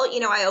 Well,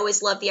 I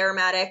always love the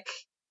aromatic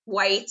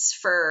whites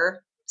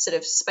for sort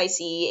of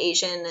spicy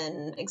Asian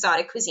and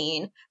exotic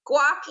cuisine.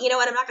 Guac, you know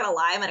what? I'm not going to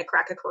lie. I'm going to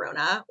crack a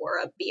Corona or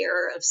a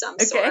beer of some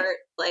sort.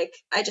 Like,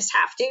 I just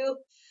have to.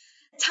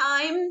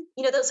 Thyme,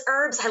 those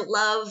herbs, I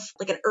love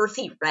like an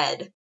earthy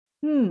red.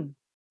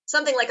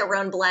 Something like a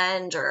Rhone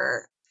blend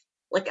or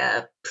like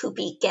a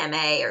poopy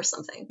gamay or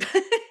something.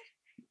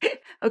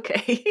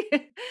 Okay.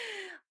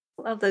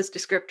 Love those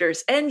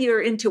descriptors. And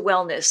you're into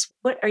wellness.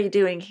 What are you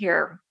doing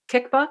here?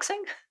 Kickboxing?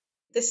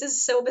 This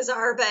is so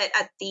bizarre, but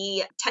at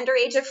the tender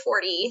age of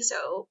 40,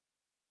 so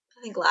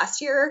I think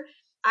last year,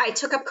 I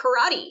took up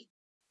karate.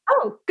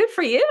 Oh, good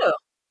for you.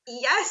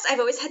 Yes, I've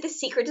always had this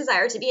secret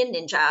desire to be a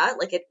ninja.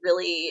 Like it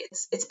really,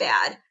 it's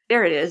bad.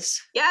 There it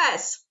is.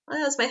 Yes. Well,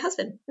 that was my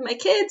husband and my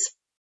kids.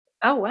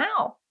 Oh,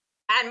 wow.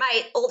 And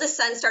my oldest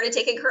son started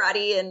taking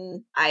karate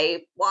and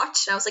I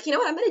watched and I was like, you know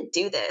what, I'm going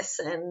to do this.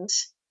 And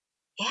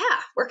yeah,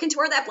 working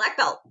toward that black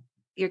belt.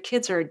 Your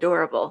kids are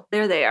adorable.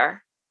 There they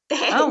are.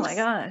 Thanks. Oh my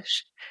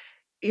gosh.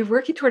 You're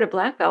working toward a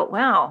black belt.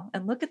 Wow.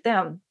 And look at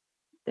them.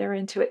 They're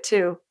into it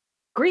too.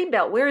 Green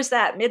belt. Where is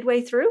that?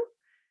 Midway through?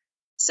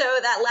 So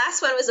that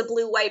last one was a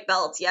blue-white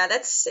belt. Yeah,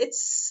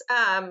 it's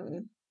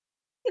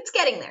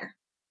getting there.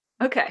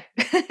 Okay.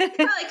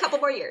 Probably a couple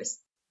more years.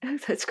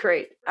 That's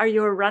great. Are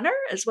you a runner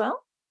as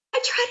well? I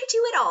try to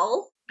do it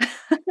all.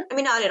 I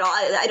mean, not at all.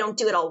 I don't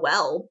do it all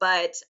well,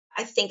 but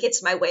I think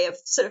it's my way of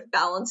sort of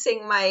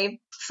balancing my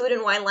food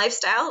and wine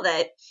lifestyle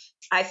that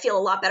I feel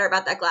a lot better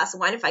about that glass of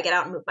wine if I get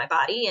out and move my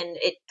body, and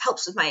it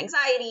helps with my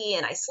anxiety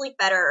and I sleep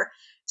better.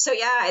 So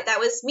yeah, that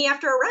was me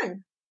after a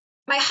run.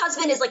 My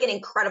husband is like an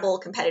incredible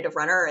competitive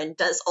runner and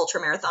does ultra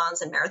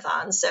marathons and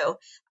marathons. So,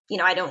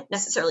 I don't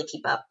necessarily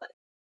keep up. But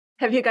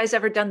have you guys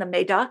ever done the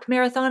Médoc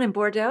Marathon in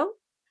Bordeaux?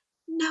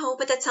 No,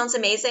 but that sounds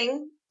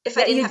amazing. If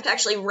I didn't have to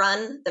actually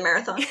run the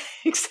marathon.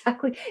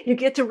 Exactly. You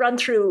get to run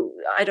through,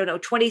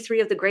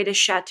 23 of the greatest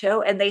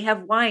chateaux, and they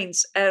have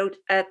wines out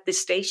at the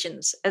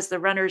stations as the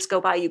runners go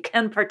by. You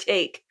can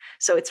partake.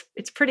 So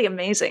it's pretty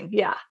amazing.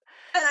 Yeah.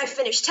 And I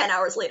finished 10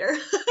 hours later.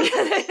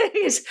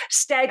 He's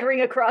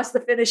staggering across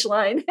the finish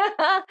line.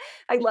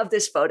 I love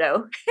this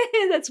photo.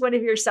 That's one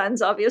of your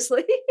sons,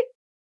 obviously.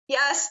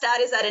 Yes,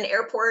 that is at an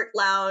airport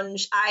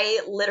lounge.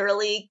 I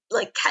literally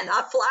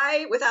cannot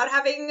fly without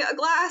having a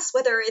glass,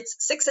 whether it's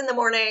 6 a.m.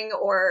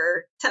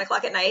 or 10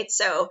 o'clock at night.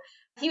 So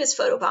he was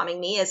photobombing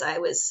me as I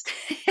was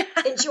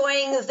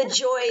enjoying the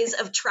joys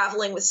of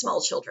traveling with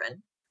small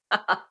children.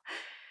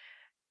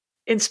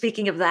 And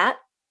speaking of that,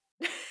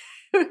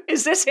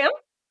 is this him?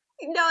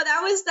 No,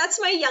 that's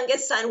my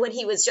youngest son when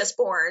he was just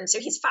born. So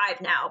he's 5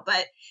 now,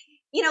 but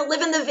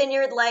living the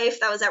vineyard life.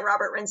 That was at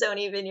Robert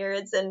Renzoni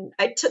Vineyards, and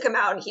I took him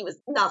out and he was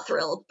not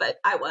thrilled, but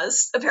I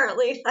was,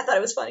 apparently. I thought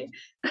it was funny.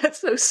 That's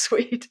so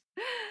sweet.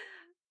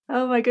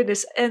 Oh my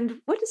goodness. And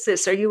what is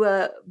this? Are you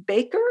a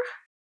baker?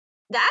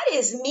 That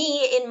is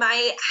me in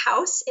my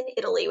house in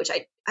Italy, which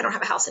I don't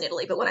have a house in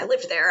Italy, but when I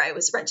lived there, I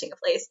was renting a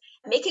place,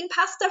 making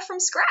pasta from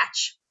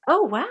scratch.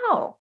 Oh,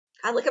 wow.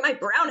 God, look at my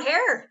brown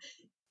hair.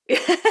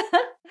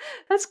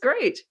 That's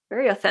great.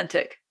 Very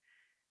authentic.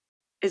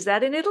 Is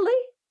that in Italy?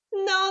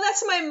 No,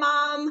 that's my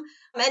mom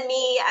and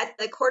me at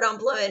the Cordon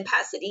Bleu in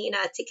Pasadena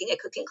taking a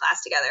cooking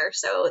class together.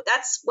 So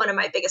that's one of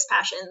my biggest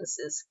passions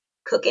is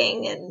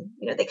cooking.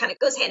 And, they kind of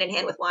goes hand in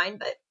hand with wine,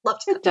 but love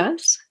to cook. It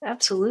does.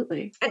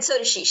 Absolutely. And so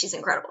does she. She's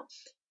incredible.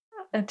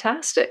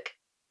 Fantastic.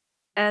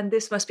 And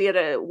this must be at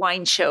a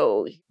wine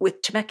show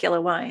with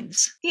Temecula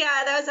wines.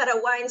 Yeah, that was at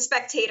a Wine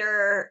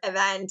Spectator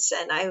event,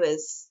 and I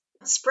was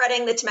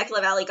spreading the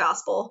Temecula Valley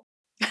gospel.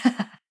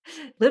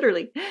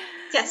 Literally.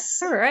 Yes.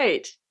 All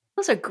right.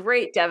 Those are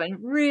great, Devin.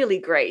 Really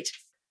great.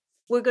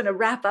 We're going to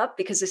wrap up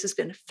because this has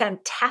been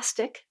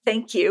fantastic.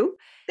 Thank you.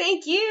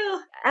 Thank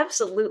you.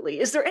 Absolutely.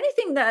 Is there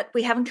anything that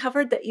we haven't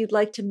covered that you'd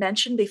like to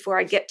mention before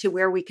I get to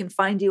where we can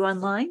find you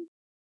online?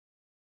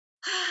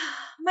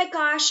 My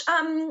gosh.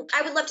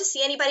 I would love to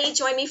see anybody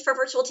join me for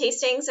virtual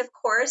tastings, of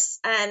course.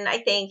 And I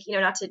think,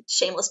 not to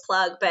shameless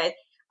plug, but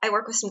I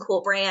work with some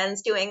cool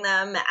brands doing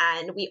them.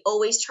 And we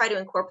always try to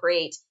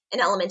incorporate an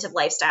element of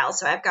lifestyle.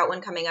 So I've got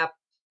one coming up.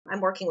 I'm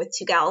working with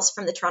two gals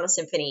from the Toronto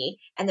Symphony,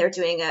 and they're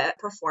doing a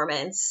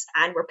performance,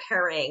 and we're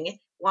pairing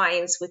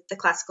wines with the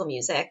classical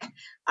music.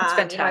 That's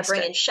fantastic. I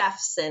bring in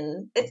chefs,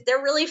 and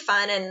they're really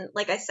fun. And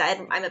like I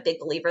said, I'm a big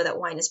believer that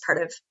wine is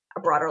part of a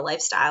broader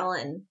lifestyle,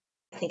 and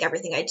I think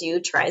everything I do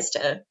tries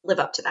to live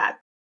up to that.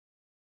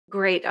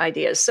 Great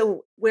ideas.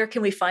 So where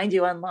can we find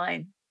you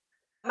online?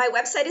 My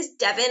website is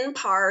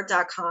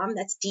devinparr.com.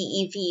 That's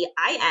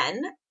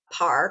DEVIN,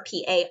 Parr,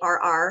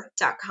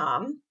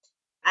 PARR.com.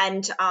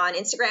 And on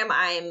Instagram,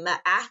 I'm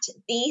at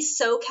the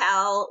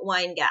SoCal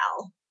Wine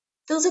Gal.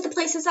 Those are the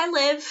places I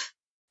live.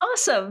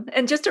 Awesome.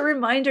 And just a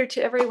reminder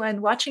to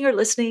everyone watching or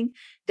listening,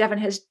 Devin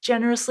has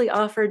generously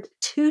offered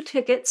 2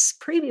 tickets,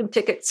 premium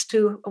tickets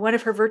to one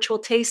of her virtual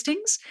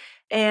tastings.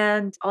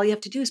 And all you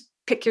have to do is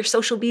pick your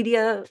social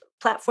media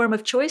platform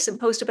of choice and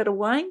post about a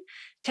wine.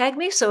 Tag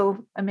me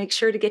so I make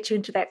sure to get you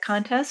into that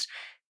contest.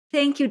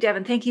 Thank you,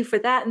 Devin. Thank you for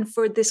that and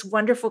for this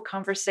wonderful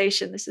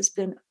conversation. This has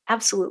been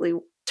absolutely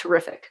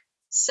terrific.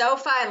 So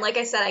fun. Like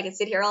I said, I could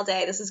sit here all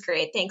day. This is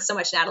great. Thanks so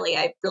much, Natalie.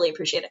 I really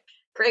appreciate it.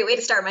 Great way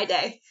to start my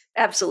day.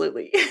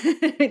 Absolutely.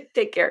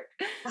 Take care.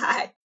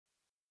 Bye.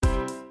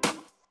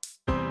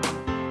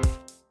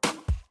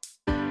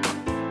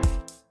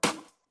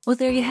 Well,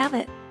 there you have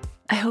it.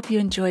 I hope you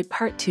enjoyed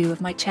part 2 of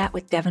my chat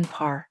with Devin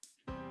Parr.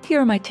 Here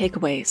are my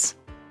takeaways.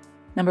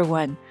 Number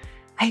 1,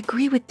 I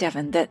agree with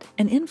Devin that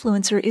an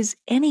influencer is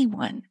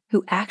anyone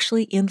who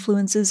actually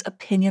influences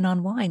opinion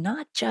on wine,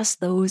 not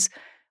just those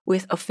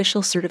with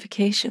official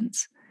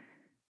certifications.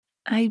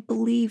 I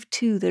believe,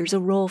 too, there's a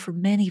role for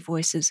many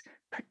voices,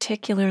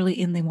 particularly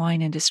in the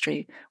wine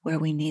industry, where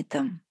we need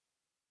them.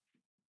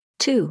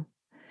 2,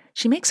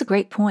 she makes a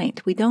great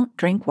point. We don't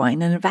drink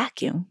wine in a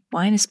vacuum.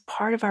 Wine is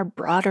part of our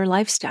broader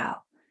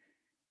lifestyle.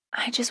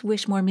 I just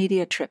wish more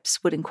media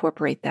trips would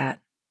incorporate that.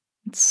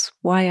 It's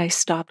why I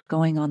stopped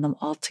going on them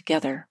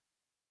altogether.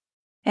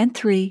 And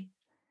 3,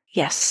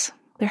 yes,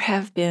 there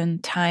have been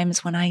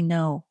times when I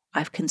know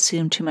I've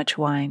consumed too much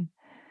wine,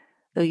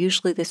 though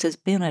usually this has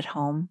been at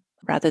home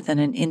rather than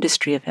an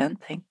industry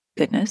event, thank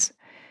goodness.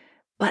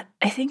 But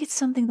I think it's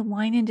something the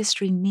wine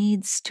industry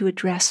needs to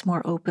address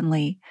more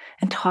openly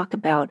and talk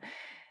about,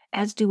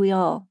 as do we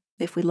all,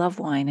 if we love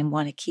wine and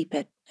want to keep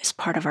it as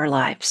part of our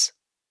lives.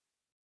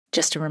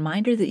 Just a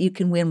reminder that you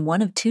can win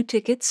one of 2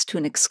 tickets to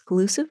an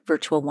exclusive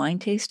virtual wine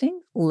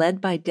tasting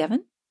led by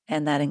Devin,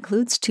 and that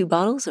includes 2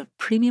 bottles of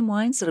premium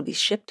wines that'll be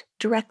shipped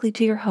directly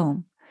to your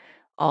home.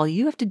 All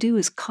you have to do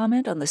is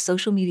comment on the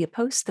social media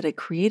posts that I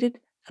created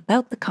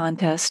about the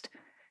contest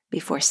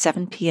before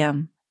 7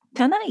 p.m.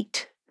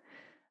 tonight.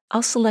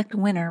 I'll select a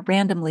winner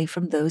randomly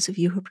from those of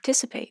you who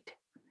participate.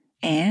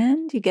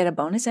 And you get a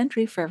bonus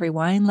entry for every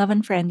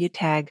wine-loving friend you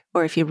tag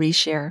or if you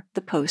reshare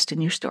the post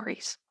in your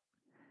stories.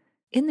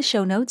 In the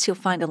show notes, you'll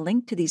find a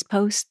link to these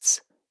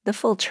posts, the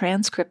full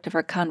transcript of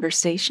our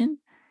conversation,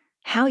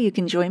 how you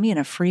can join me in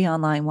a free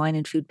online wine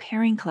and food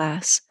pairing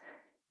class,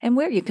 and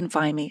where you can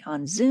find me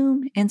on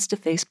Zoom, Insta,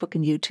 Facebook,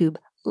 and YouTube,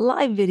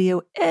 live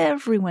video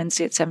every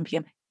Wednesday at 7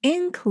 p.m.,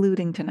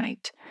 including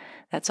tonight.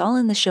 That's all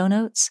in the show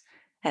notes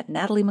at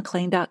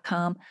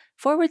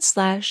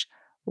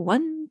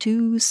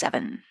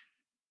nataliemaclean.com/127.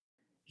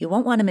 You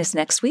won't want to miss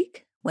next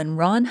week when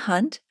Ron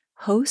Hunt,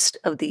 host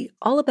of the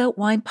All About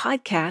Wine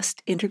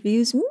podcast,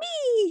 interviews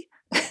me.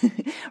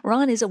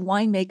 Ron is a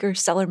winemaker,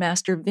 cellar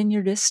master,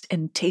 vineyardist,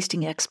 and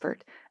tasting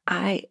expert.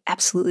 I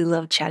absolutely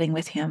love chatting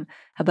with him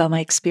about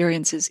my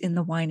experiences in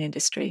the wine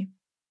industry.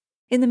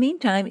 In the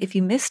meantime, if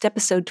you missed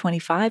episode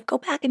 25, go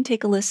back and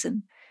take a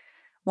listen.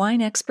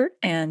 Wine expert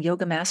and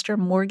yoga master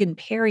Morgan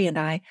Perry and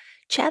I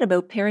chat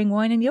about pairing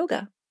wine and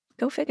yoga.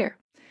 Go figure.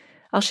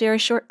 I'll share a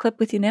short clip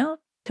with you now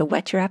to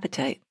whet your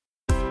appetite.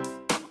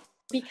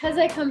 Because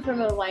I come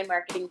from a wine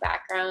marketing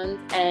background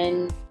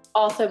and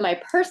also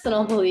my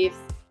personal beliefs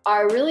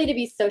are really to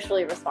be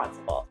socially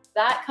responsible.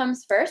 That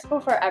comes first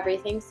before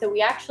everything. So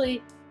we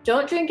actually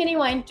don't drink any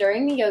wine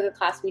during the yoga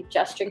class. We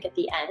just drink at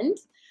the end.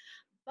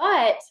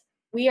 But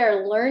we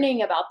are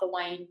learning about the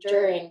wine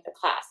during the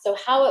class. So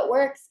how it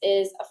works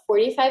is a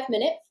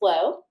 45-minute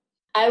flow.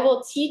 I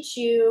will teach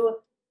you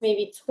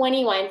maybe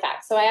 20 wine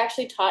facts. So I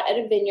actually taught at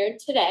a vineyard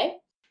today,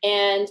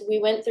 and we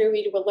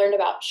learned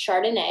about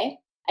Chardonnay.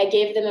 I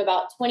gave them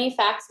about 20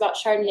 facts about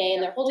Chardonnay,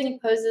 and they're holding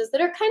poses that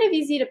are kind of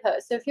easy to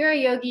pose. So if you're a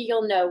yogi,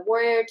 you'll know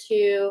warrior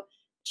two,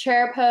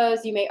 chair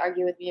pose. You may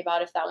argue with me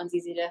about if that one's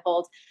easy to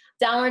hold.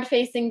 Downward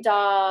facing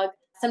dog.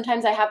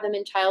 Sometimes I have them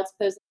in child's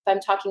pose if I'm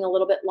talking a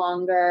little bit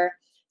longer.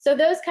 So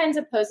those kinds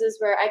of poses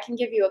where I can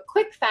give you a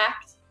quick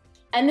fact,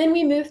 and then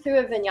we move through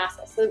a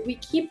vinyasa. So we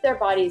keep their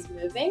bodies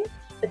moving,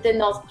 but then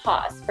they'll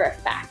pause for a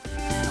fact.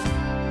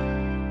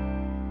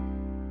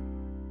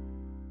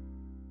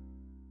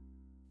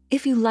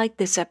 If you liked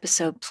this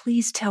episode,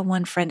 please tell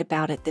one friend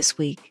about it this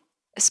week,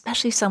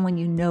 especially someone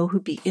you know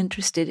who'd be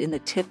interested in the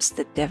tips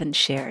that Devin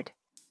shared.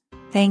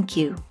 Thank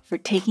you for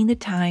taking the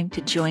time to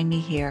join me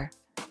here.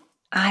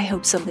 I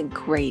hope something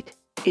great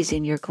is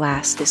in your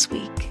glass this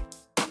week.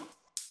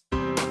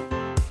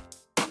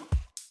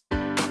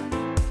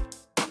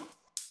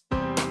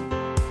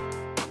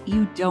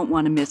 You don't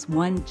want to miss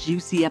one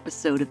juicy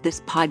episode of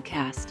this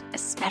podcast,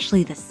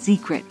 especially the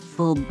secret,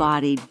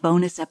 full-bodied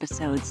bonus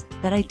episodes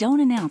that I don't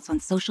announce on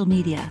social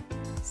media.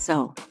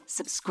 So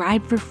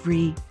subscribe for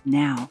free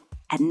now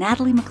at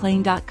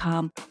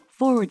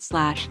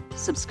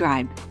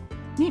nataliemclean.com/subscribe.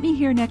 Meet me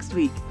here next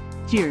week.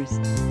 Cheers.